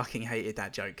who fucking hated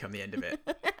that joke come the end of it.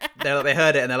 They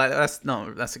heard it and they're like, that's not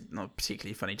a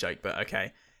particularly funny joke, but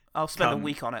okay. I'll spend a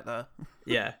week on it, though.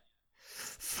 Yeah.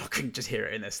 Fucking just hear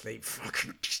it in their sleep.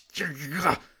 Fucking.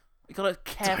 You gotta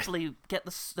carefully get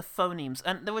the phonemes.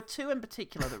 And there were two in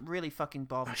particular that really fucking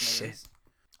bothered me. Shit.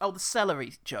 The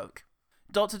celery joke.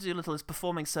 Dr. Dolittle is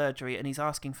performing surgery and he's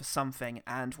asking for something,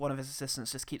 and one of his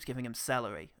assistants just keeps giving him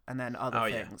celery and then other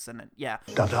things. And then,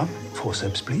 Dub-Dub,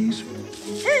 forceps, please.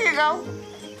 Here you go.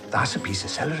 That's a piece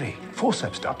of celery.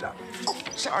 Forceps, Dub-Dub. Oh,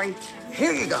 sorry.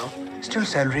 Here you go. Still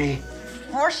celery.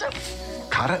 Forceps.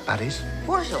 Carrot, that is.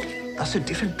 Forceps. That's a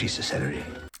different piece of celery.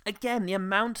 Again, the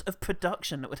amount of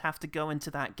production that would have to go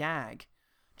into that gag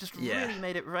just really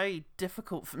made it very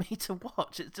difficult for me to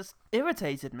watch. It just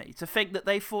irritated me to think that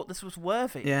they thought this was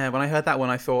worthy. Yeah, when I heard that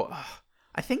one, I thought,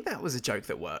 I think that was a joke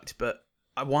that worked, but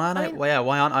why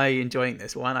aren't I enjoying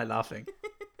this? Why aren't I laughing?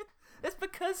 It's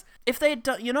because if they had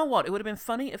done, you know what? It would have been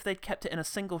funny if they'd kept it in a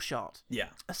single shot. Yeah.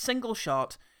 A single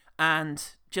shot and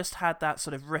just had that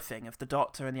sort of riffing of the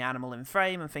Doctor and the animal in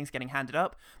frame and things getting handed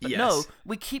up. But no,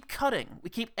 we keep cutting, we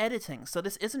keep editing. So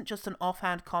this isn't just an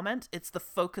offhand comment, it's the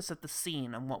focus of the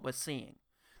scene and what we're seeing.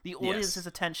 The audience's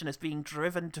attention is being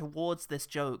driven towards this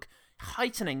joke,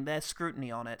 heightening their scrutiny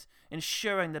on it,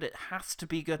 ensuring that it has to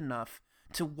be good enough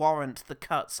to warrant the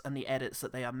cuts and the edits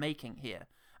that they are making here.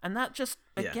 And that just,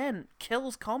 again,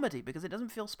 kills comedy because it doesn't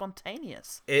feel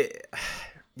spontaneous. It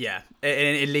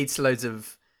leads to loads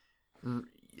of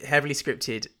heavily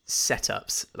scripted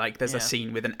setups. Like there's a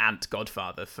scene with an ant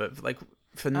godfather for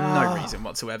no reason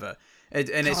whatsoever, and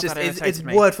it's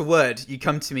word for word. You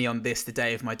come to me on this the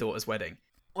day of my daughter's wedding.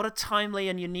 What a timely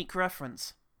and unique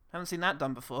reference. Haven't seen that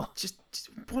done before. Just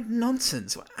what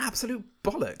nonsense! What absolute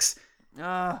bollocks!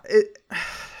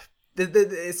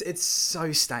 It's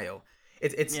so stale.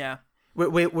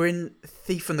 We're in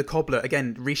Thief and the Cobbler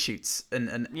again, reshoots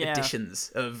and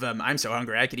editions of I'm so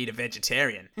hungry I could eat a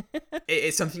vegetarian.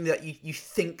 It's something that you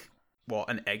think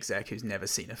an exec who's never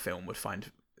seen a film would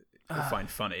find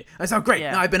funny. That's great.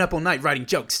 Now I've been up all night writing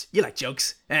jokes. You like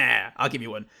jokes? I'll give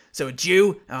you one. So a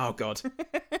Jew? Oh God.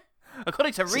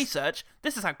 According to research,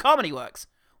 this is how comedy works.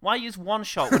 Why use one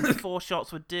shot when 4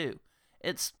 shots would do?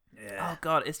 It's oh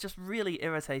God, it's just really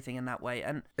irritating in that way,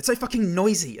 and it's so fucking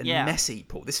noisy and messy,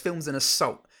 Paul. This film's an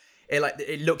assault.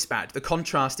 It looks bad. The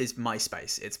contrast is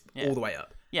MySpace. It's all the way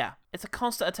up. Yeah, it's a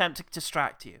constant attempt to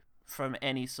distract you from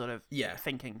any sort of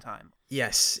thinking time.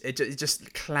 Yes, it's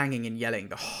just clanging and yelling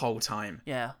the whole time.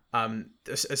 Yeah.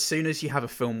 As soon as you have a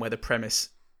film where the premise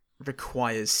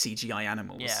requires CGI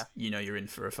animals, you know you're in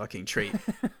for a fucking treat.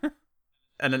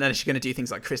 And unless you're going to do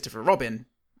things like Christopher Robin,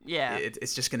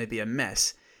 it's just going to be a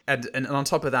mess. And on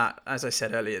top of that, as I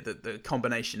said earlier, the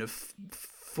combination of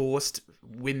forced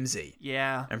whimsy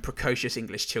and precocious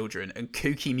English children and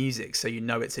kooky music, so you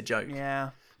know it's a joke,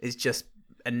 is just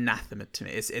anathema to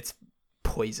me. It's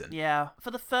poison. Yeah.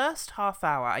 For the first half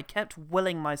hour, I kept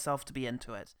willing myself to be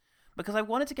into it because I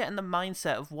wanted to get in the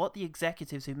mindset of what the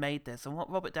executives who made this and what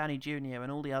Robert Downey Jr.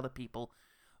 and all the other people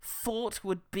thought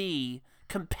would be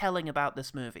compelling about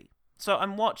this movie. So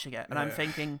I'm watching it and I'm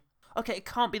thinking, okay, it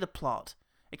can't be the plot.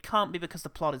 It can't be because the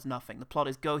plot is nothing. The plot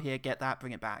is go here, get that,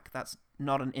 bring it back. That's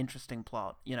not an interesting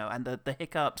plot, and the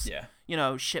hiccups,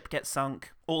 ship gets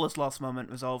sunk, all is lost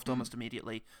moment resolved almost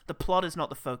immediately. The plot is not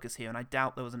the focus here, and I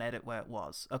doubt there was an edit where it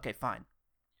was. Okay, fine.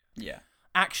 Yeah.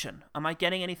 Action. Am I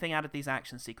getting anything out of these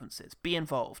action sequences? Be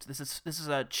involved. This is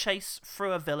a chase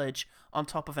through a village on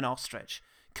top of an ostrich.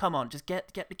 Come on, just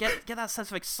get that sense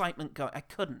of excitement going. I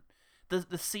couldn't. The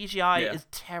CGI is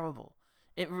terrible.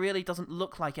 It really doesn't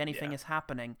look like anything is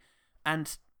happening,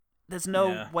 and there's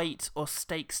no weight or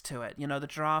stakes to it. The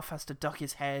giraffe has to duck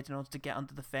his head in order to get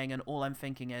under the thing, and all I'm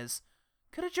thinking is,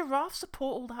 could a giraffe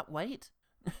support all that weight?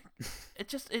 It's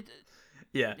just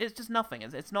nothing.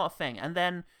 It's not a thing. And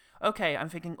then, okay, I'm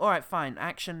thinking, all right, fine,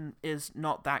 action is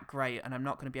not that great, and I'm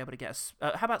not going to be able to get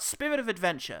how about Spirit of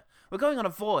Adventure? We're going on a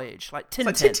voyage, like Tintin.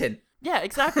 It's like Tintin. Yeah,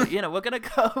 exactly. We're gonna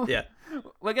go.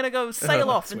 We're gonna go sail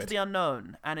off into the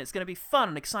unknown, and it's gonna be fun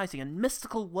and exciting and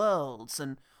mystical worlds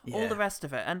and all the rest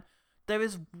of it. And there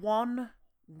is one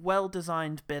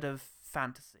well-designed bit of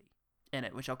fantasy in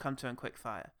it, which I'll come to in quick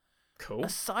fire. Cool.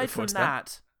 Aside from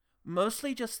that,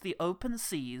 mostly just the open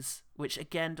seas, which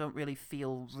again don't really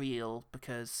feel real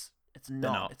because it's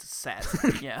not. It's a set.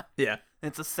 Yeah.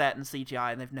 It's a set and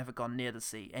CGI, and they've never gone near the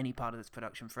sea. Any part of this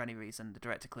production for any reason. The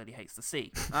director clearly hates the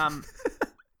sea. And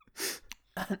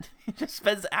he just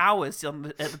spends hours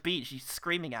at the beach. He's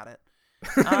screaming at it.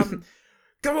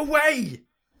 Go away!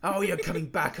 Oh, you're coming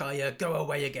back, are you? Go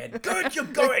away again. Good, you're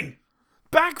going.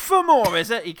 Back for more, is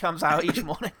it? He comes out each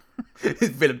morning.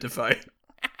 It's Willem Dafoe.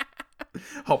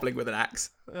 Hobbling with an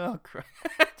axe. Oh, great.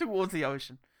 Towards the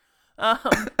ocean.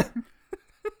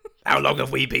 How long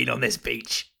have we been on this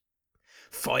beach?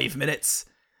 5 minutes?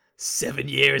 7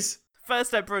 years?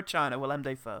 First Emperor of China, Willem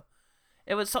Dafoe.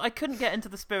 It was so I couldn't get into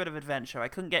the spirit of adventure. I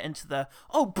couldn't get into the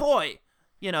oh boy,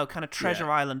 kind of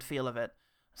Treasure Island feel of it.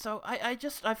 So I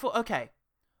thought, okay,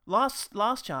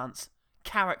 last chance,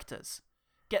 characters.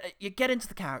 Get into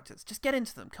the characters. Just get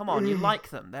into them. Come on, you like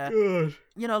them. They're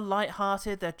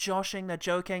light-hearted. They're joshing. They're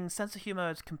joking. Sense of humor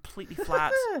is completely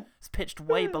flat. It's pitched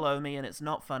way below me, and it's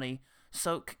not funny.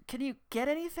 So can you get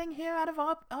anything here out of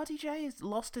RDJ? He's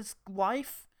lost his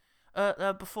wife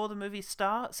before the movie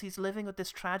starts. He's living with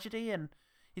this tragedy, and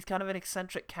he's kind of an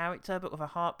eccentric character, but with a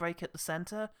heartbreak at the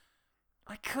center.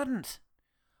 I couldn't.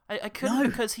 I couldn't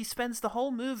because he spends the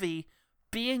whole movie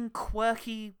being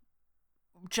quirky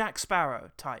Jack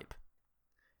Sparrow type.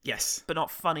 Yes. But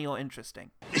not funny or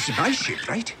interesting. It's my ship,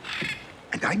 right?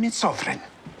 And I'm its sovereign.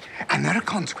 And there are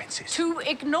consequences. To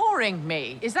ignoring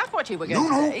me? Is that what you were going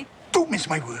to say? No, don't miss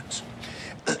my words.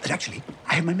 Actually,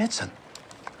 I have my medicine.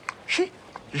 See,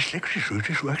 this licorice root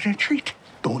is working a treat.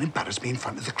 Don't embarrass me in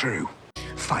front of the crew.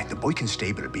 Fine, the boy can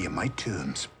stay, but it'll be on my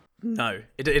terms. No,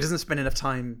 it doesn't spend enough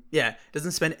time. Yeah, it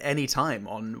doesn't spend any time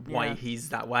on why he's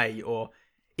that way, or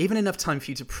even enough time for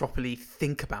you to properly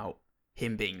think about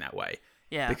him being that way.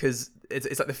 Yeah. Because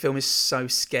it's like the film is so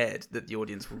scared that the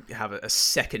audience will have a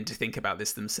second to think about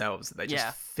this themselves, that they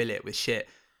just fill it with shit.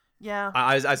 Yeah.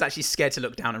 I was actually scared to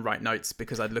look down and write notes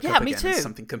because I'd look up again and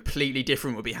something completely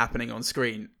different would be happening on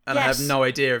screen. And I have no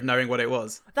idea of knowing what it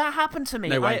was. That happened to me.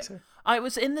 No way. I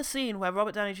was in the scene where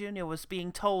Robert Downey Jr. was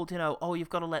being told, oh, you've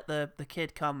got to let the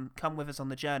kid come with us on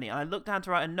the journey. And I looked down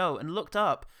to write a note and looked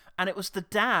up, and it was the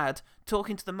dad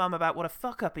talking to the mum about what a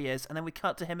fuck-up he is, and then we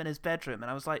cut to him in his bedroom,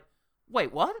 and I was like,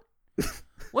 wait, what?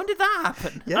 When did that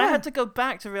happen? Yeah. I had to go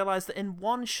back to realise that in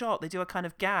one shot they do a kind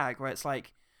of gag where it's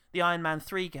like the Iron Man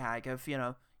 3 gag of, you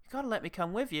got to let me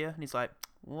come with you. And he's like,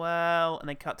 well, and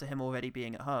they cut to him already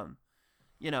being at home.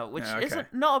 Which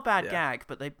isn't not a bad gag,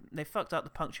 but they fucked up the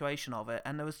punctuation of it,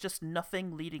 and there was just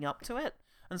nothing leading up to it,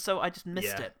 and so I just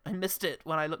missed it. I missed it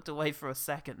when I looked away for a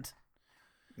second,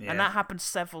 and that happened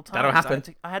several times. That'll happen.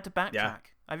 I had to backtrack. Yeah.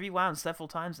 I rewound several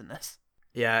times in this.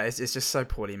 Yeah, it's just so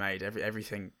poorly made.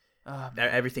 Everything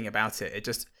about it. It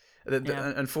just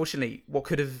unfortunately, what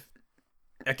could have,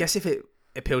 I guess, if it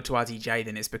appealed to RDJ,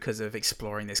 then it's because of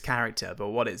exploring this character. But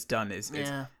what it's done is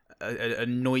a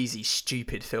noisy,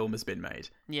 stupid film has been made.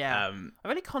 Yeah, a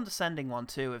really condescending one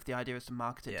too. If the idea is to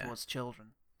market it towards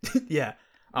children. Yeah.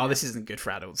 Oh, this isn't good for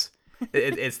adults.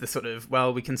 It's the sort of,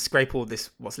 well, we can scrape all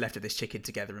this, what's left of this chicken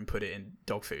together and put it in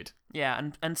dog food. Yeah,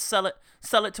 and sell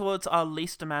it towards our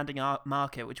least demanding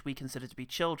market, which we consider to be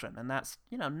children, and that's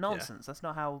nonsense. That's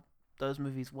not how those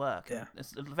movies work. Yeah. At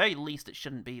the very least, it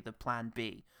shouldn't be the plan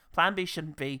B. Plan B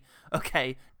shouldn't be,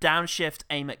 okay, downshift,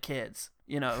 aim at kids.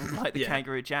 Like the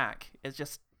Kangaroo Jack. It's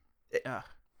just,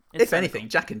 if anything,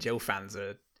 Jack and Jill fans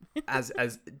are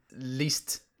as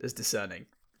least as discerning.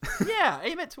 Yeah,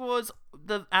 aim it towards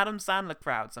the Adam Sandler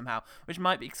crowd somehow, which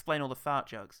might explain all the fart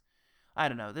jokes. I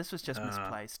don't know. This was just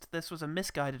misplaced. This was a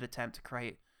misguided attempt to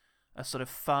create a sort of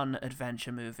fun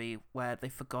adventure movie where they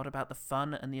forgot about the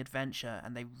fun and the adventure,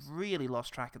 and they really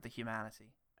lost track of the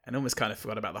humanity. And almost kind of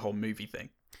forgot about the whole movie thing.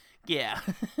 Yeah.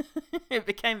 It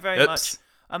became very much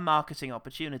a marketing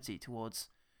opportunity towards...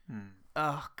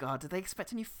 Oh, God. Did they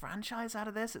expect a new franchise out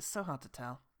of this? It's so hard to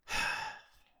tell.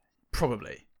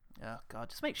 Probably. Oh, God.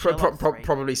 Just make Sherlock 3.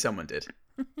 Probably someone did.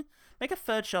 Make a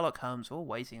third Sherlock Holmes. We're all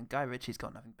waiting, and Guy Ritchie's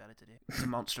got nothing better to do.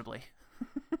 Demonstrably.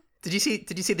 Did you see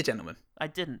The Gentleman? I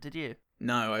didn't. Did you?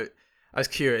 No. I was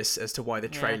curious as to why the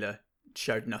trailer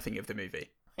showed nothing of the movie.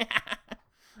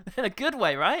 In a good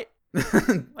way, right?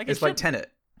 It's like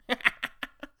Tenet.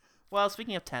 Well,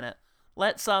 speaking of Tenet,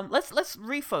 let's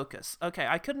refocus. Okay,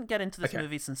 I couldn't get into this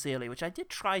movie sincerely, which I did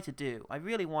try to do. I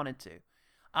really wanted to.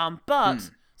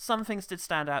 But some things did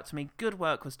stand out to me. Good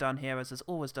work was done here, as is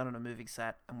always done on a movie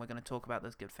set, and we're going to talk about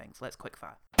those good things. Let's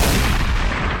quickfire.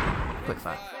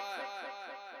 Quickfire.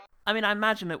 I mean, I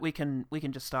imagine that we can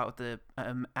just start with the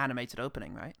animated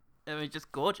opening, right? I mean,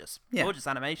 just gorgeous. Yeah. Gorgeous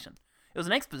animation. It was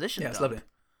an exposition. Yeah, it's lovely.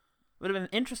 Would have been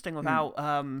interesting without...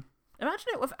 imagine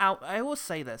it without... I always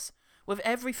say this. With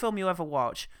every film you ever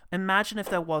watch, imagine if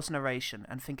there was narration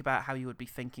and think about how you would be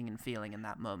thinking and feeling in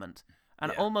that moment.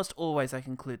 And almost always I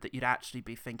conclude that you'd actually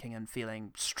be thinking and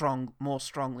feeling more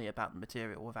strongly about the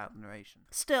material without the narration.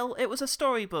 Still, it was a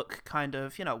storybook kind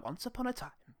of, once upon a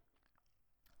time.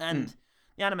 And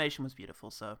the animation was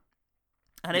beautiful, so...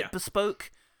 And it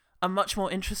bespoke a much more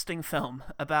interesting film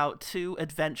about two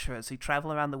adventurers who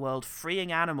travel around the world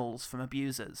freeing animals from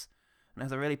abusers. And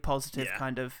has a really positive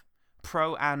kind of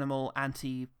pro-animal,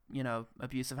 anti,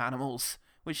 abuse of animals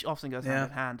which often goes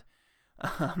hand in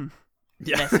hand.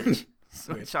 Yeah. Message,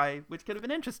 which could have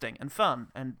been interesting and fun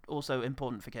and also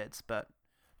important for kids, but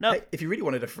no. Hey, if you really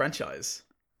wanted a franchise,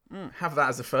 have that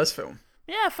as the first film.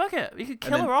 Yeah, fuck it. You could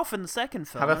kill her off in the second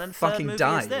film, have and her then fucking third movie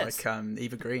die is this. like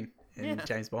Eva Green in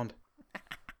James Bond.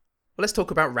 Well, let's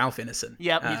talk about Ralph Ineson.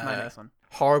 Yep, he's my next one.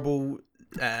 Horrible,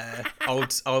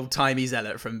 old timey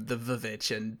zealot from the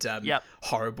Vivitch, and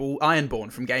horrible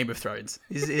Ironborn from Game of Thrones.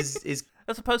 Is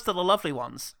as opposed to the lovely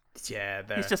ones. Yeah,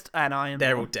 he's just an Ironborn.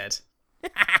 They're all dead.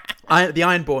 The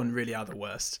Ironborn really are the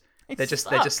worst. They're just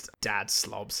dad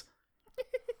slobs.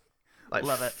 Like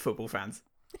Love it. Football fans.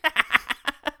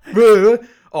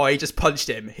 Oh, he just punched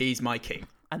him. He's my king.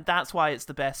 And that's why it's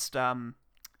the best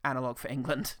analog for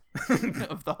England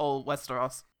of the whole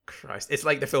Westeros. Christ, it's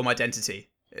like the film Identity.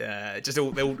 Just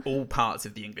all parts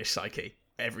of the English psyche.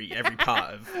 Every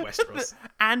part of Westeros.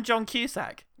 And John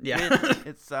Cusack. Yeah,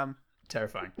 it's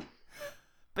terrifying.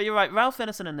 But you're right, Ralph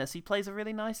Ineson in this, he plays a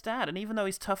really nice dad, and even though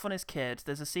he's tough on his kid,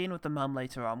 there's a scene with the mum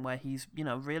later on where he's,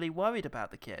 really worried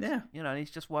about the kid. Yeah. And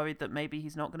he's just worried that maybe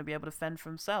he's not going to be able to fend for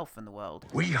himself in the world.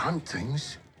 We hunt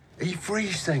things. He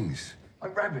frees things.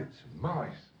 Like rabbits,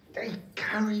 mice. He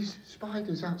carries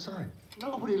spiders outside.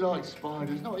 Nobody likes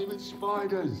spiders, not even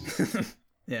spiders.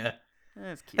 Yeah.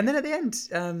 That's cute. And then at the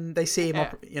end, they see him,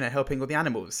 helping all the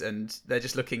animals, and they're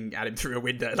just looking at him through a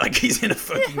window like he's in a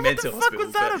fucking mental hospital. What the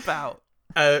fuck was that about?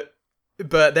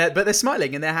 But they're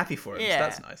smiling and they're happy for him. Yeah. So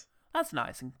that's nice. That's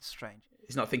nice and strange.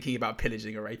 He's not thinking about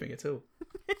pillaging or raping at all.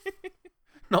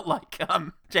 Not like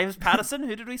James Patterson.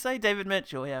 Who did we say? David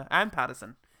Mitchell. Yeah, and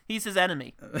Patterson. He's his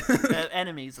enemy. They're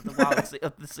enemies of the wild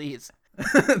of the seas.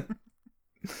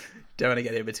 Don't want to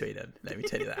get in between them. Let me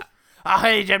tell you that.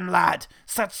 Aye, Jim lad,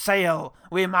 set sail.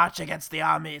 We march against the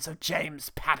armies of James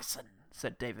Patterson,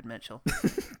 said David Mitchell.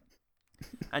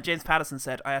 And James Patterson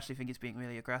said, I actually think he's being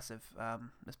really aggressive.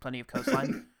 There's plenty of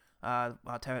coastline.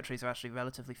 Our territories are actually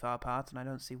relatively far apart, and I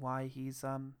don't see why he's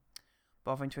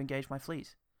bothering to engage my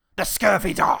fleet. The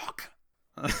scurvy dog!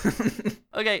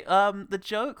 Okay, the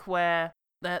joke where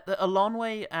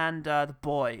Alonwe and the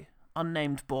boy,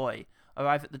 unnamed boy,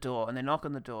 arrive at the door, and they knock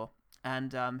on the door,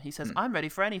 and he says, I'm ready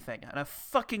for anything. And a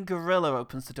fucking gorilla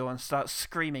opens the door and starts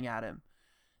screaming at him.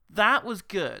 That was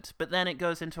good, but then it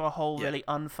goes into a whole really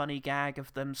unfunny gag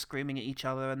of them screaming at each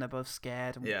other, and they're both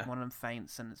scared, and one of them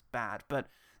faints, and it's bad. But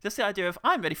just the idea of,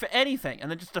 I'm ready for anything,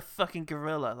 and then just a fucking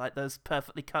gorilla, like those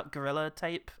perfectly cut gorilla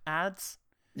tape ads.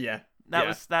 Yeah.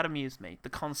 That amused me. The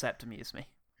concept amused me.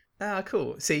 Ah,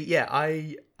 cool. See,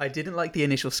 I didn't like the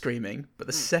initial screaming, but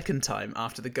the second time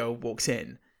after the girl walks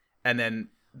in, and then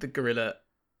the gorilla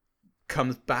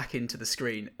comes back into the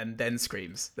screen and then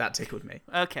screams, that tickled me.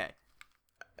 Okay.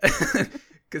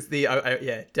 Because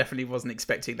definitely wasn't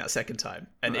expecting that second time.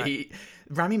 And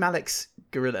Rami Malek's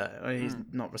gorilla, he's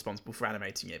not responsible for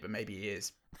animating it, but maybe he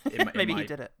is. Maybe he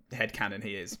did it. Headcanon,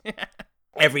 he is.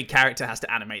 Every character has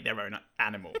to animate their own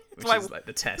animal, which is like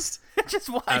the test. Just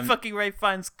why fucking Ray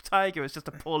Fiennes' tiger is just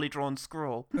a poorly drawn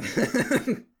scrawl.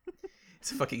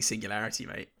 It's a fucking singularity,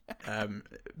 mate.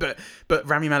 But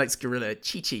Rami Malek's gorilla,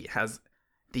 Chi-Chi, has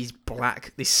these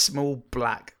small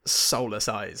black soulless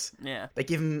eyes. Yeah. They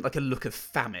give him like a look of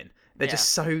famine. They're just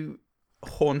so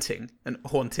haunting and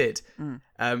haunted.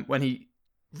 When he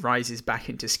rises back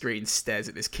into screen, stares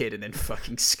at this kid, and then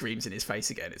fucking screams in his face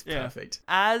again. It's perfect.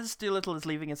 As Doolittle is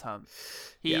leaving his home,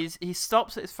 he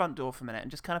stops at his front door for a minute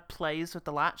and just kind of plays with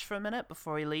the latch for a minute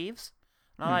before he leaves.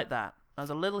 And I like that. There's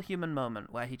a little human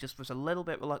moment where he just was a little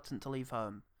bit reluctant to leave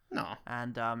home. No.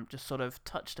 And just sort of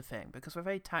touched a thing, because we're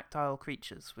very tactile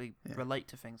creatures. We relate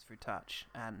to things through touch.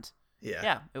 And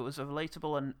it was a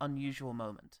relatable and unusual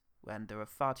moment, when there were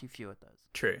far too few of those.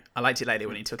 True. I liked it later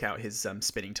when he took out his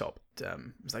spinning top. It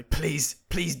was like, please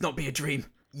not be a dream.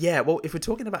 Yeah, well, if we're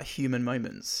talking about human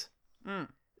moments,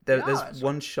 there's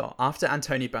one shot after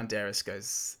Antonio Banderas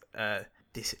goes,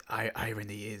 this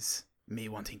irony is me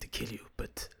wanting to kill you,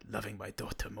 but loving my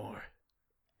daughter more.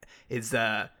 It's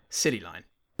a silly line,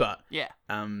 but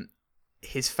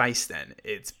his face then,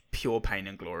 it's pure pain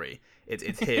and glory.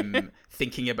 It's him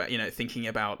thinking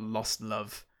about lost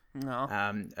love. No.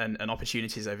 And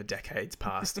opportunities over decades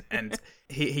past, and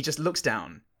he just looks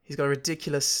down. He's got a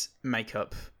ridiculous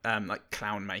makeup, like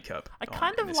clown makeup. I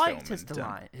kind of liked his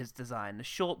design. The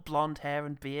short blonde hair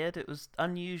and beard. It was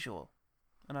unusual,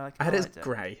 and I had it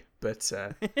grey, but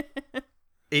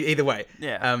either way,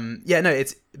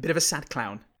 it's a bit of a sad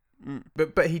clown.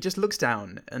 But he just looks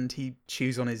down and he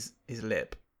chews on his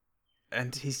lip.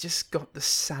 And he's just got the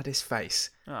saddest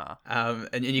face.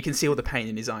 And you can see all the pain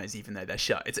in his eyes, even though they're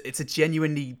shut. It's a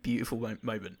genuinely beautiful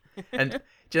moment. And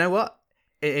do you know what?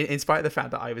 in spite of the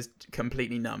fact that I was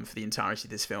completely numb for the entirety of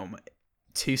this film,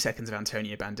 2 seconds of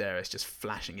Antonio Banderas just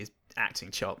flashing his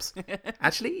acting chops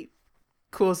actually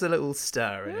caused a little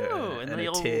stir and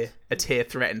a tear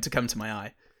threatened to come to my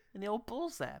eye. And the old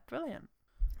balls there, brilliant.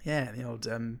 Yeah, the old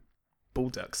bull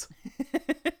ducks.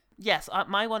 Yes,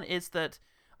 my one is that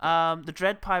the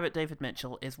dread pirate David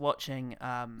Mitchell is watching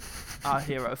our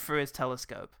hero through his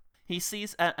telescope. He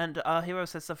sees, and our hero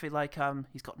says something like,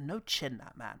 he's got no chin,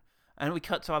 that man. And we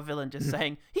cut to our villain just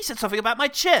saying, he said something about my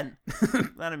chin.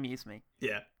 That amused me.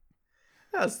 Yeah.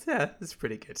 That's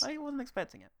pretty good. I wasn't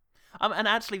expecting it. And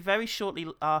actually, very shortly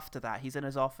after that, he's in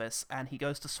his office, and he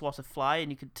goes to swat a fly,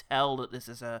 and you can tell that this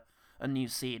is a new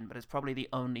scene, but it's probably the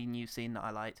only new scene that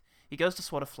I liked. He goes to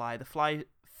swat a fly. The fly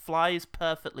flies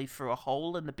perfectly through a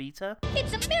hole in the beater.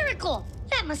 It's a miracle!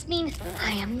 That must mean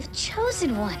I am the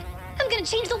chosen one. I'm gonna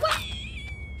change the world!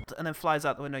 And then flies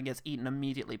out the window and gets eaten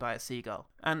immediately by a seagull.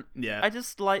 And yeah. I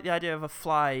just like the idea of a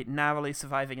fly narrowly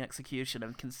surviving execution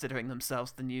and considering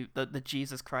themselves the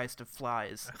Jesus Christ of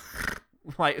flies.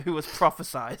 Like, who was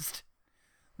prophesized.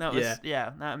 That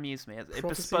amused me. It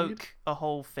bespoke a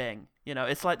whole thing. You know,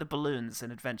 it's like the balloons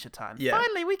in Adventure Time. Yeah.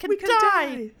 Finally, we can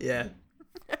die! Yeah.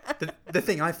 The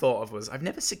thing I thought of was, I've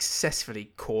never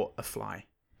successfully caught a fly.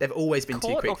 They've always been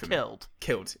too quick for me.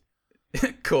 Killed.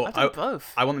 Caught. I've done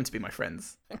both. I want them to be my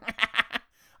friends.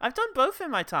 I've done both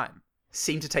in my time.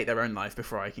 Seem to take their own life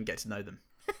before I can get to know them.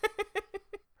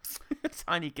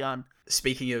 Tiny gun.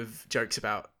 Speaking of jokes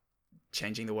about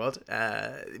changing the world,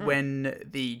 when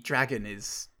the dragon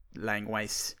is laying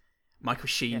waste, Michael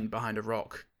Sheen behind a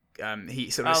rock, he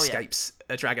sort of escapes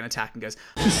a dragon attack and goes,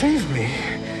 Save me.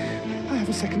 I have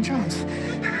a second chance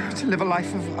to live a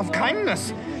life of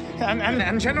kindness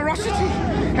and generosity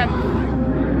and...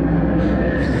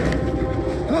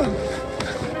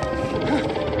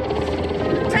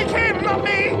 Take him, not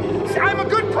me! I'm a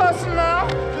good person now!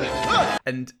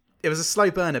 And it was a slow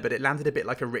burner, but it landed a bit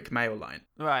like a Rick Mail line.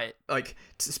 Right. Like,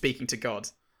 speaking to God.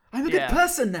 I'm a good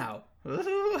person now!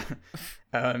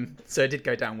 So it did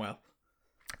go down well.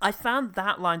 I found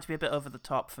that line to be a bit over the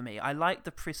top for me. I like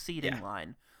the preceding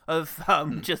line of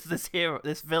just this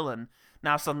villain,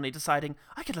 now suddenly deciding,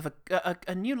 I could live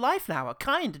a new life now, of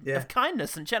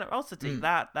kindness and generosity.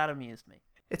 That amused me.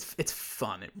 It's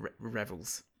fun. It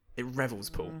revels. It revels,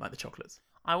 Paul, like the chocolates.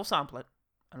 I will sample it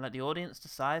and let the audience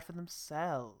decide for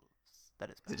themselves that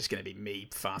it's bad. Is it just going to be me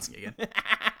farting again?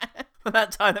 For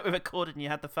that time that we recorded and you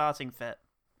had the farting fit.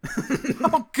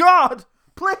 Oh, God!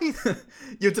 Please!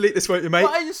 You'll delete this, won't you, mate?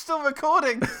 Why are you still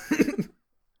recording?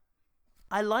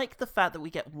 I like the fact that we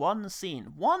get one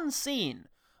scene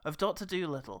of Dr.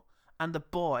 Dolittle and the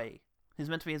boy, who's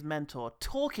meant to be his mentor,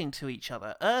 talking to each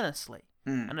other earnestly.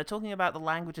 And they're talking about the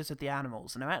languages of the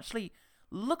animals, and it actually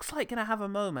looks like going to have a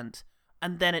moment,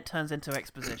 and then it turns into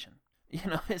exposition. You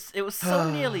know, it was so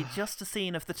nearly just a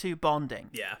scene of the two bonding.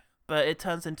 Yeah. But it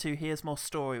turns into, here's more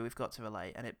story we've got to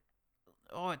relate, and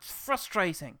it's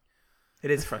frustrating. It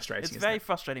is frustrating. It's very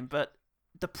frustrating, but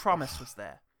the promise was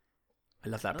there. I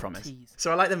love that promise. Tease.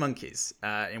 So I like the monkeys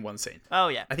in one scene. Oh,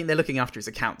 yeah. I think they're looking after his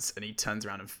accounts, and he turns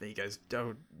around and he goes,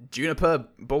 "Oh, Juniper,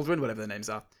 Baldwin, whatever their names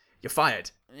are, you're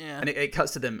fired." Yeah. And it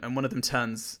cuts to them, and one of them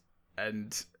turns,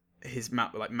 and his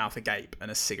mouth agape,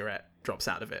 and a cigarette drops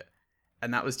out of it.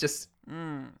 And that was just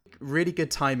really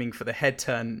good timing for the head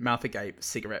turn, mouth agape,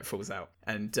 cigarette falls out.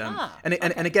 And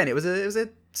again, it was a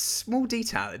small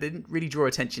detail. It didn't really draw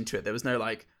attention to it. There was no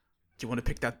like, do you want to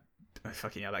pick that? Oh,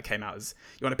 fucking hell, that came out as,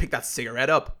 you want to pick that cigarette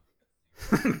up?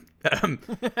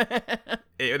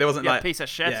 There wasn't like, piece of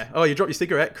shit. Yeah. Oh, you dropped your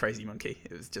cigarette, crazy monkey.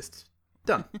 It was just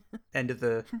done. End of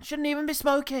the. Shouldn't even be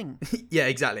smoking. Yeah,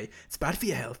 exactly. It's bad for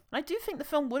your health. I do think the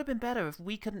film would have been better if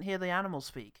we couldn't hear the animals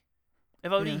speak.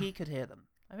 If only he could hear them.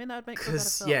 I think that would make for a better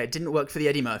film. Because, it didn't work for the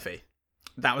Eddie Murphy.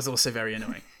 That was also very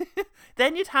annoying.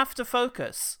 Then you'd have to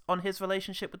focus on his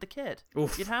relationship with the kid.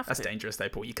 Oof, you'd have that's to. dangerous though,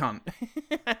 Paul. You can't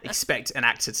expect an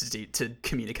actor to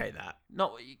communicate that.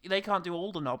 No, they can't do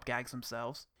all the knob gags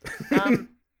themselves.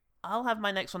 I'll have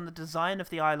my next one, the design of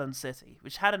the island city,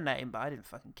 which had a name, but I didn't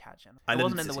fucking catch it. It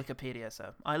wasn't in the Wikipedia,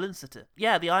 so. Island City.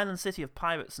 Yeah, the island city of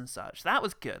pirates and such. That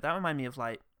was good. That reminded me of,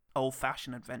 like,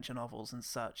 old-fashioned adventure novels and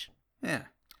such. Yeah.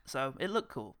 So, it looked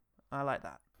cool. I like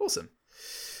that. Awesome.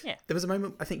 Yeah. There was a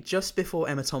moment, I think, just before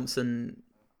Emma Thompson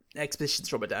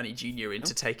expositions Robert Downey Jr.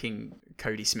 into taking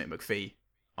Cody Smith-McPhee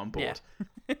on board.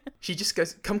 Yeah. She just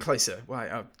goes, "Come closer."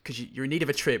 Why? Because you're in need of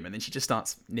a trim. And then she just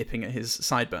starts nipping at his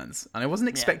sideburns. And I wasn't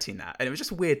expecting that. And it was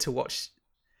just weird to watch.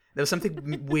 There was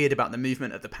something weird about the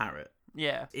movement of the parrot.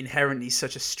 Yeah. Inherently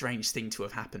such a strange thing to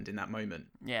have happened in that moment.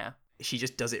 Yeah. she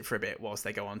just does it for a bit whilst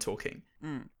they go on talking.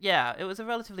 Yeah, it was a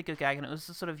relatively good gag, and it was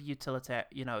a sort of utility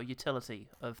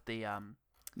of the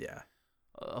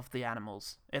of the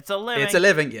animals. It's a living. It's a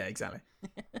living. Yeah, exactly.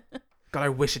 God, I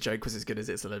wish a joke was as good as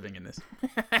It's a Living in this.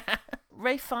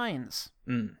 Ralph Fiennes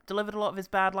delivered a lot of his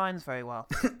bad lines very well.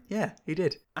 Yeah, he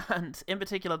did. And in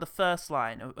particular, the first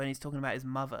line when he's talking about his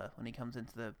mother when he comes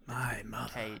into the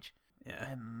cage. Yeah.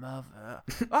 My mother.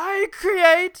 I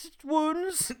create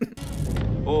wounds.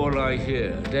 All I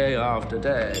hear day after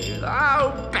day is,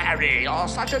 "Oh, Barry, you're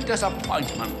such a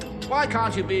disappointment. Why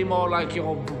can't you be more like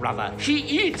your brother? He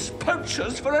eats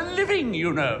poachers for a living,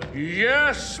 you know."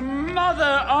 "Yes, Mother,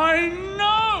 I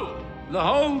know. The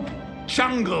whole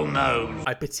jungle knows."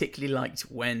 I particularly liked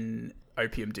when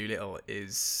Opium Doolittle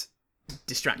is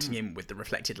distracting him with the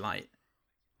reflected light.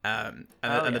 And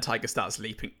the tiger starts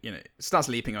leaping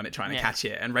on it, trying to catch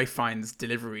it. And Ralph Fiennes'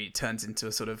 delivery turns into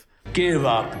a sort of, "Give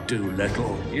up,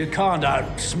 Doolittle. You can't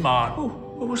outsmart." "Oh,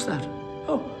 what was that?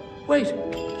 Oh, wait.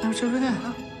 Now it's over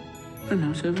there. And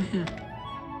now it's over here.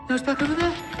 Now it's back over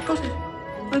there. Got it.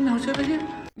 And now it's over here."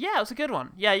 Yeah, it was a good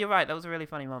one. Yeah, you're right. That was a really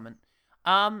funny moment.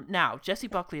 Now, Jessie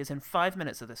Buckley is in 5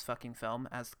 minutes of this fucking film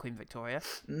as Queen Victoria.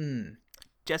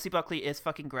 Jessie Buckley is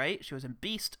fucking great. She was in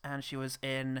Beast, and she was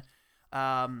in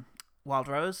Wild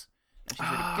Rose, and she's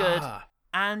really good.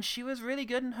 And she was really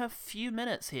good in her few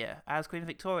minutes here as Queen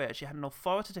Victoria. She had an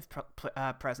authoritative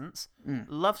presence,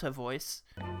 loved her voice.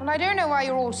 "Well, I don't know why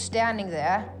you're all standing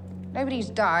there. Nobody's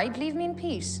died. Leave me in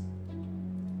peace."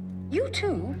 "You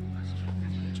too?"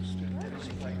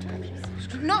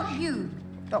 "Not you,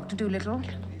 Dr. Doolittle.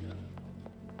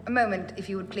 A moment, if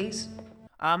you would please."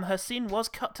 Her scene was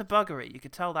cut to buggery, you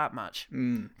could tell that much.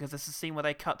 Because this is a scene where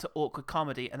they cut to awkward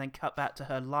comedy and then cut back to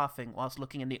her laughing whilst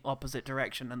looking in the opposite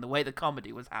direction and the way the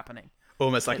comedy was happening.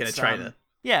 Almost like in a trailer.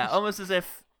 Yeah, almost as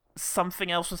if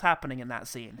something else was happening in that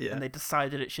scene. Yeah. And they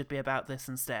decided it should be about this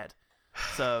instead.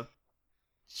 So,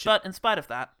 but in spite of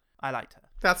that, I liked her.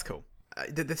 That's cool.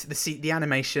 The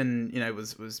animation,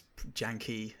 was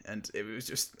janky, and it was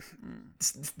just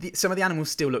some of the animals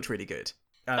still looked really good.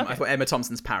 I thought Emma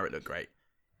Thompson's parrot looked great.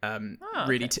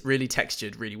 Really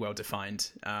textured, really well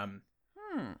defined.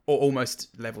 Or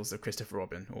almost levels of Christopher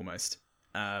Robin, almost.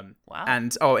 Wow.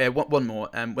 And one more.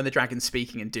 When the dragon's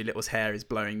speaking and Doolittle's hair is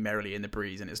blowing merrily in the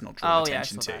breeze and it's not drawn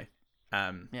attention to.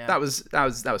 That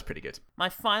was pretty good. My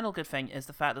final good thing is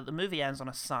the fact that the movie ends on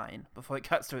a sign before it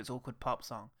cuts to its awkward pop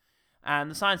song.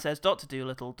 And the sign says, "Dr.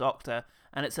 Doolittle, Doctor,"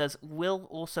 and it says, "Will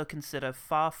also consider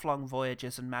far-flung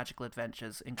voyages and magical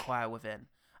adventures, inquire within."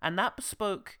 And that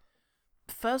bespoke,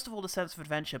 first of all, the sense of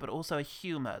adventure, but also a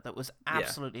humour that was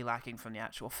absolutely lacking from the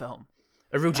actual film.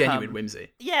 A real genuine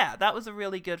whimsy. Yeah, that was a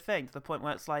really good thing, to the point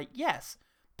where it's like, yes,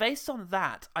 based on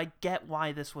that, I get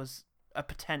why this was a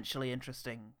potentially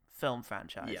interesting film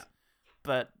franchise. Yeah.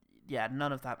 But, yeah,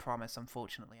 none of that promise,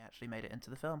 unfortunately, actually made it into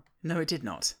the film. No, it did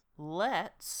not.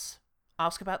 Let's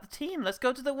ask about the team. Let's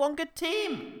go to the one good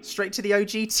team. Straight to the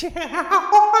OG team.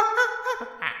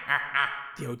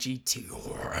 The OG team.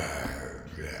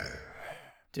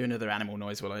 Do another animal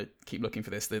noise while I keep looking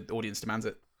for this. The audience demands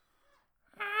it.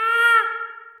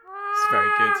 It's very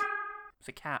good. It's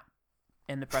a cat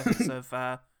in the presence of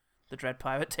the dread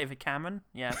pirate David Cameron.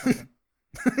 Yeah.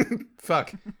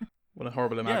 Fuck. What a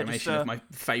horrible amalgamation of my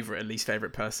favourite and least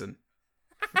favourite person.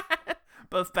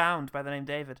 Both bound by the name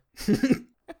David.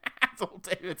 That's all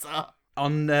Davids are.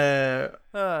 On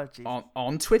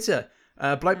Twitter,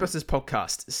 Blokebusters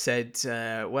Podcast said,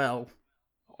 well,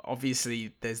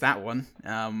 obviously there's that one.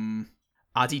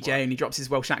 RDJ only drops his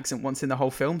Welsh accent once in the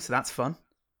whole film, so that's fun.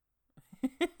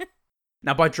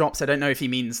 Now, by drops, I don't know if he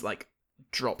means like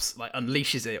drops, like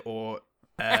unleashes it, or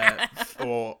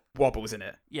wobbles in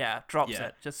it. Yeah, drops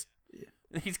it. Just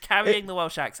he's carrying the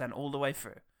Welsh accent all the way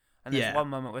through. And there's one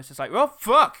moment where it's just like, oh,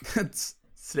 fuck!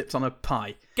 Slipped on a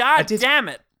pie. God damn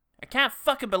it! I can't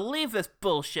fucking believe this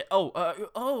bullshit.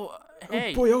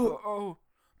 Hey. Oh,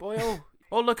 boy,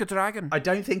 oh, look, a dragon. I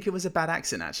don't think it was a bad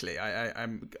accent, actually.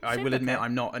 I will admit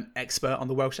I'm not an expert on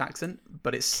the Welsh accent,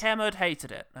 but it's... Kermode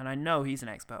hated it, and I know he's an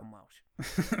expert on Welsh.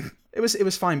 It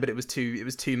was fine, but it was too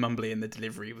mumbly, and the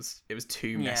delivery was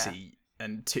too messy,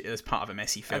 and as part of a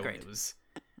messy film, it was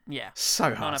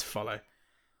so hard to follow.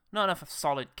 Not enough of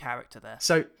solid character there.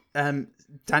 So,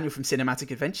 Daniel from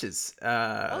Cinematic Adventures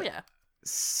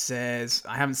says,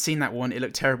 I haven't seen that one. It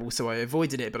looked terrible, so I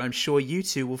avoided it, but I'm sure you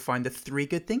two will find the 3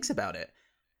 good things about it.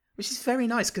 Which is very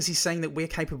nice, because he's saying that we're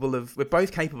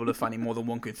both capable of finding more than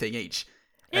one good thing each.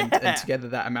 And together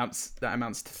that amounts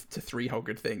to 3 whole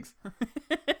good things.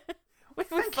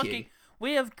 Thank you.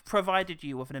 We have provided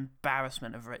you with an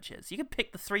embarrassment of riches. You can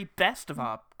pick the 3 best of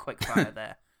our quickfire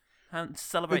there. and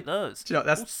celebrate those. Do you know,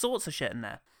 that's all sorts of shit in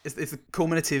there. It's the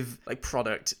culminative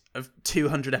product of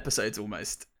 200 episodes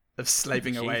almost of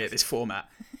slaving away at this format.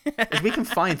 If we can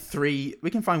find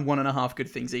 1.5 good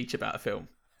things each about a film,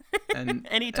 and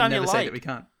anytime and never you say like, that we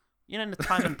can't. You know, in the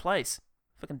time and place.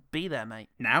 Fucking be there, mate.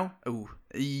 Now?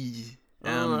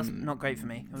 That's not great for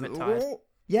me. I'm a bit tired.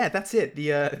 Yeah, that's it.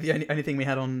 The only thing we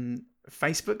had on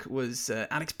Facebook was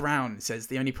Alex Brown says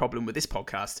the only problem with this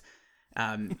podcast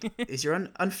is your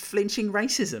unflinching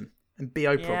racism and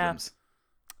BO problems.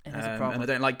 It is a problem. And I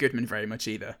don't like Goodman very much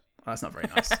either. Oh, that's not very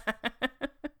nice.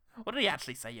 What did he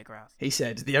actually say, you grouse? He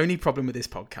said, the only problem with this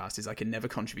podcast is I can never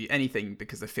contribute anything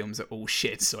because the films are all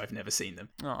shit, so I've never seen them.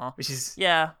 Aww. Which is...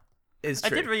 Yeah. Is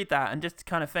true. I did read that and just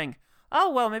kind of think,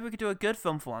 oh, well, maybe we could do a good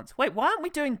film for once. Wait, why aren't we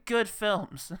doing good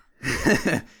films?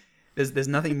 There's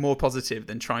nothing more positive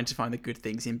than trying to find the good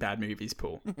things in bad movies,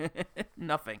 Paul.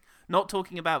 Nothing. Not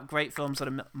talking about great films that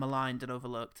are maligned and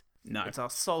overlooked. No. It's our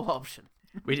sole option.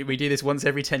 We do this once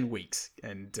every 10 weeks,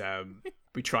 and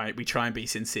we try and be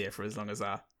sincere for as long as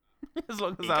our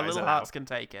little hearts can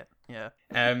take it. Yeah.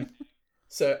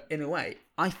 So in a way,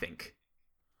 I think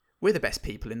we're the best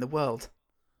people in the world.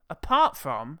 Apart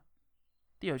from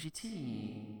the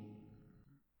OGT.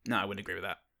 No, I wouldn't agree with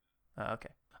that. Okay.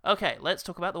 Okay, let's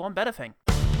talk about the one better thing.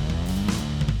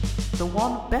 The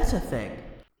one better thing.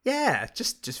 Yeah,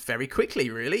 just very quickly,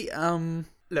 really.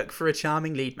 Look, for a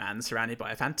charming lead man surrounded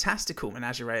by a fantastical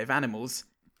menagerie of animals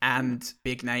and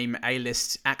big name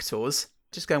A-list actors,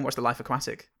 just go and watch The Life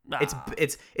Aquatic.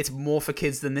 It's more for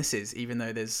kids than this is, even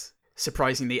though there's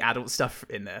surprisingly adult stuff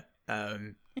in there,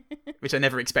 which I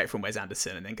never expect from Wes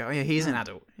Anderson, and then go, oh yeah, he's an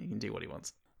adult. He can do what he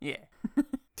wants. Yeah.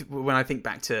 When I think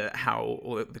back to how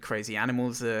all the crazy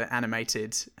animals are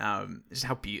animated, just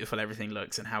how beautiful everything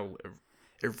looks and how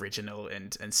original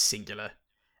and singular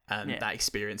that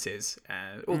experience is.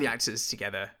 All the actors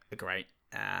together are great.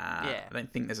 I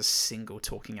don't think there's a single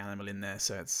talking animal in there,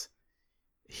 so it's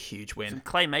a huge win. Some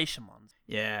claymation ones.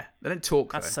 Yeah, they don't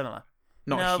talk. That's though. Similar.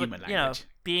 Not human but, language. You know,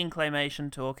 being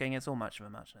claymation, talking, it's all much of a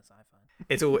muchness, I find.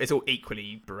 It's all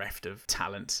equally bereft of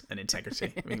talent and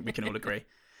integrity. we can all agree.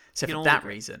 So for that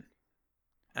reason,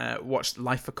 watch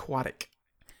Life Aquatic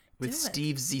with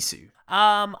Steve Zissou.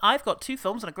 I've got 2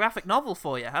 films and a graphic novel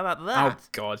for you. How about that? Oh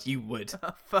God, you would.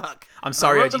 Fuck. I'm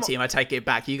sorry, OG team. I take it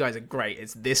back. You guys are great.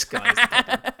 It's this guy's the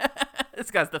problem.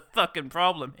 This guy's the fucking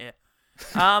problem here.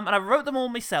 And I wrote them all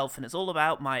myself, and it's all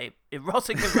about my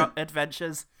erotic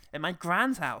adventures in my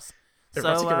grand's house.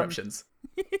 Erotic eruptions.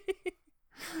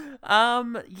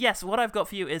 Yes, what I've got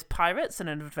for you is Pirates and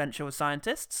an Adventure with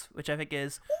Scientists, which I think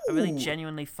is a really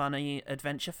genuinely funny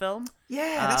adventure film.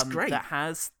 Yeah, that's great. It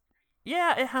has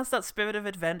that spirit of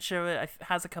adventure. It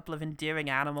has a couple of endearing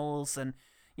animals, and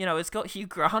you know, it's got Hugh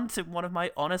Grant in one of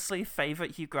my honestly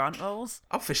favorite Hugh Grant roles.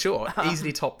 Oh, for sure,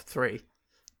 easily top 3.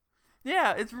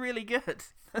 Yeah, it's really good.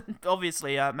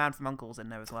 Obviously, Man from U.N.C.L.'s in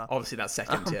there as well. Obviously, that's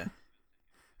second, yeah.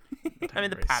 I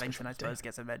mean, the Paddington, I suppose,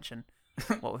 gets a mention.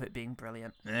 What with it being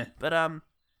brilliant. Yeah. But,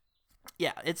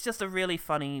 yeah, it's just a really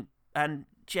funny and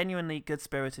genuinely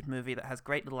good-spirited movie that has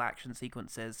great little action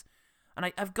sequences.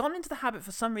 And I've gone into the habit,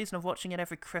 for some reason, of watching it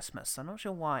every Christmas. I'm not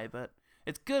sure why, but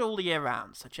it's good all the year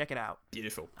round, so check it out.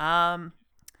 Beautiful.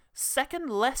 Second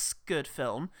less good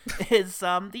film is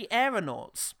The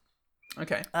Aeronauts.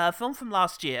 Okay. A film from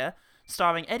last year,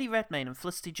 starring Eddie Redmayne and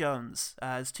Felicity Jones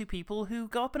as 2 people who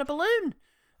go up in a balloon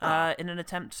in an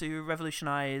attempt to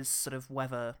revolutionize sort of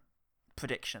weather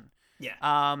prediction.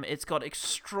 Yeah. It's got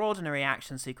extraordinary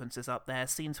action sequences up there,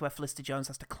 scenes where Felicity Jones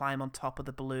has to climb on top of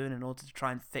the balloon in order to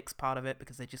try and fix part of it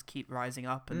because they just keep rising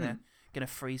up and they're going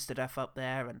to freeze to death up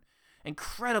there, and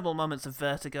incredible moments of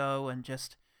vertigo and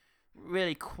just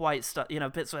really quite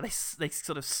bits where they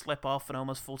sort of slip off and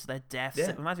almost fall to their deaths. Yeah.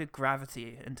 It reminds me of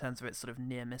Gravity in terms of its sort of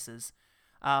near misses.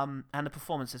 And the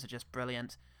performances are just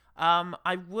brilliant.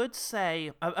 I would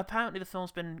say apparently the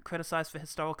film's been criticized for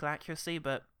historical accuracy,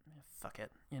 but fuck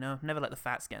it, never let the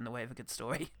facts get in the way of a good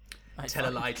story. Tell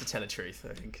a lie to tell a truth,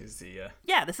 I think is the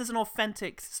Yeah, this is an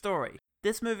authentic story.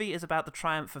 This movie is about the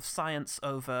triumph of science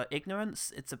over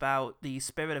ignorance. It's about the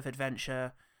spirit of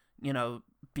adventure,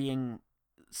 being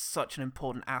such an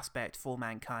important aspect for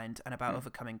mankind, and about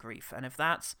overcoming grief. And if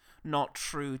that's not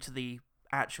true to the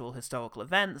actual historical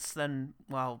events, then,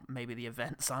 well, maybe the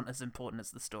events aren't as important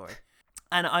as the story.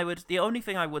 And the only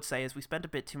thing I would say is we spent a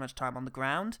bit too much time on the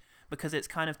ground, because it's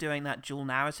kind of doing that dual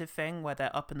narrative thing where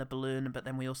they're up in the balloon, but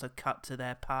then we also cut to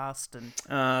their past, and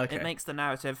it makes the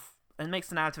narrative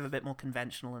a bit more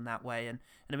conventional in that way, and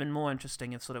it'd have been more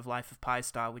interesting if sort of Life of Pi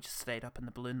style we just stayed up in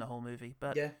the balloon the whole movie.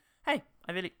 But yeah. Hey,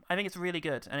 I think it's really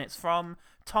good, and it's from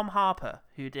Tom Harper,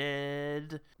 who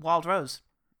did Wild Rose,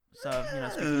 So,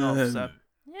 speaking of, so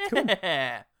yeah, Cool.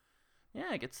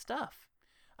 yeah, good stuff.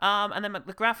 And then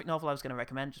the graphic novel I was going to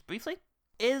recommend just briefly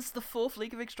is the 4th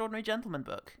League of Extraordinary Gentlemen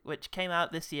book, which came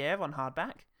out this year on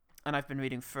hardback, and I've been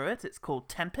reading through it. It's called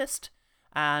Tempest,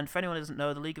 and for anyone who doesn't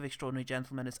know, the League of Extraordinary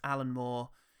Gentlemen is Alan Moore.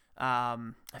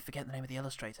 I forget the name of the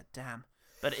illustrator, damn.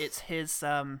 But it's his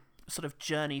sort of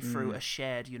journey through a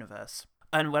shared universe.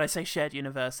 And when I say shared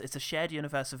universe, it's a shared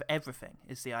universe of everything,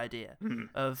 is the idea.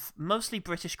 Of mostly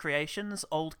British creations,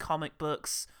 old comic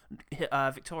books,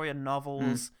 Victorian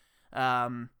novels,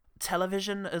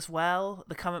 television as well.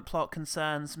 The current plot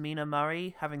concerns Mina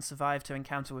Murray, having survived her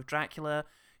encounter with Dracula,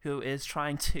 who is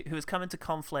come into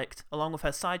conflict along with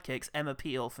her sidekicks, Emma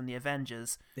Peel from the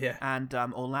Avengers, and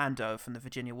Orlando from the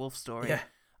Virginia Woolf story. Yeah.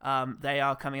 They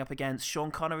are coming up against Sean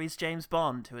Connery's James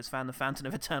Bond, who has found the Fountain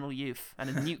of Eternal Youth and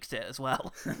has nuked it as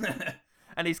well.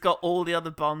 And he's got all the other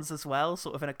Bonds as well,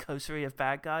 sort of in a coterie of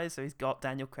bad guys. So he's got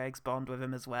Daniel Craig's Bond with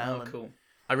him as well. Oh, cool.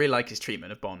 I really like his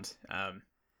treatment of Bond,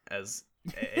 as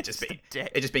it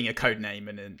just being a code name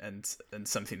and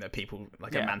something that people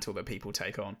like a mantle that people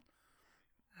take on.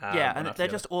 And they're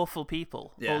just awful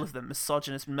people. Yeah. All of them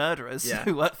misogynist murderers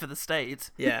who work for the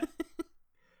state. Yeah.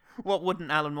 What wouldn't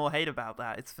Alan Moore hate about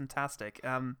that? It's fantastic.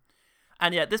 And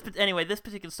yeah, this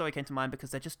particular story came to mind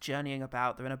because they're just journeying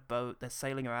about. They're in a boat. They're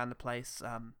sailing around the place.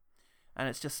 And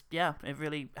it's just, it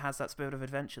really has that spirit of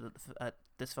adventure that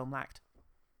this film lacked.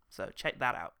 So check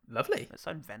that out. Lovely. It's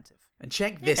so inventive. And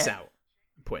check this out.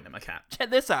 I'm pointing at my cat. Check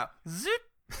this out. Zoop.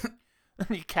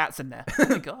 Your cat's in there. Oh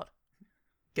my god.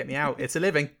 Get me out. It's a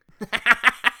living.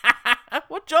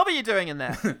 What job are you doing in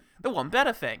there? The One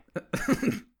Better Thing.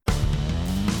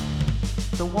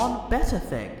 The One Better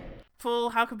Thing.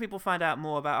 Paul, how can people find out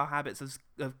more about our habits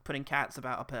of putting cats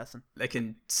about a person? They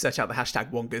can search out the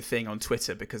hashtag One Good Thing on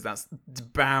Twitter because that's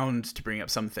bound to bring up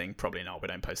something. Probably not. We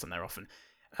don't post on there often.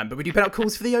 But we do put out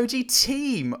calls for the OG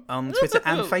team on Twitter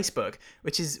and Facebook,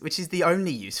 which is the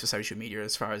only use for social media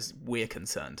as far as we're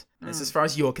concerned. And it's as far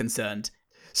as you're concerned.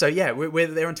 So yeah, we're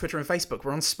there on Twitter and Facebook.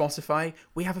 We're on Spotify.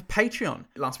 We have a Patreon.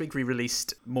 Last week we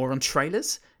released more on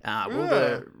trailers. All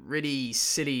the really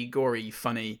silly, gory,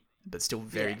 funny, but still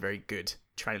very, very good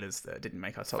trailers that didn't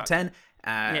make our top 10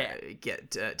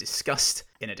 get discussed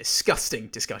in a disgusting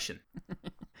discussion.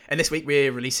 And this week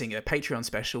we're releasing a Patreon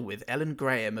special with Ellen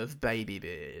Graham of Baby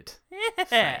Beard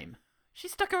fame. She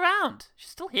stuck around.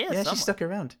 She's still here somewhere. She stuck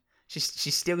around.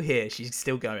 She's still here. She's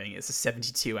still going. It's a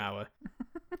 72-hour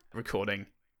recording.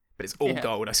 But it's all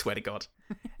gold, I swear to God.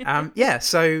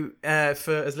 So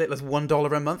for as little as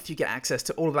 $1 a month, you get access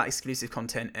to all of that exclusive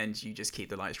content, and you just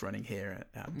keep the lights running here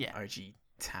at OG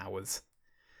Towers.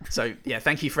 So,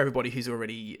 thank you for everybody who's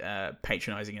already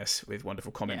patronising us with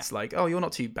wonderful comments like, oh, you're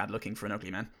not too bad looking for an ugly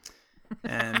man.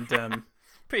 And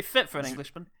pretty fit for an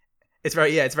Englishman. It's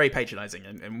very patronising,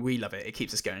 and we love it. It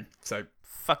keeps us going. So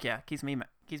fuck yeah, keeps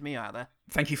me out there.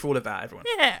 Thank you for all of that, everyone.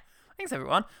 Yeah. Thanks,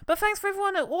 everyone. But thanks for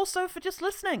everyone also for just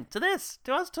listening to this,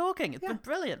 to us talking. It's been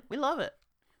brilliant. We love it.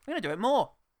 We're going to do it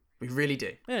more. We really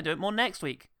do. We're going to do it more next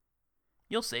week.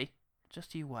 You'll see.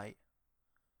 Just you wait.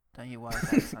 Don't you worry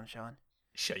about it, sunshine.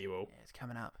 Show you all. Yeah, it's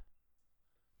coming up.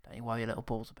 Don't you worry your little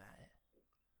balls about it.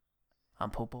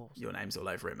 I'm Paul Balls. Your name's all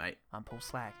over it, mate. I'm Paul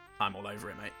Slag. I'm all over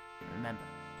it, mate. And remember,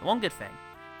 the one good thing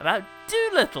about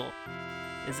Doolittle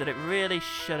is that it really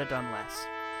should have done less.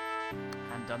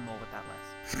 And done more with that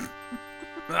less.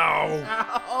 No!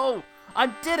 Oh! I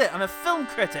did it! I'm a film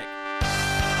critic!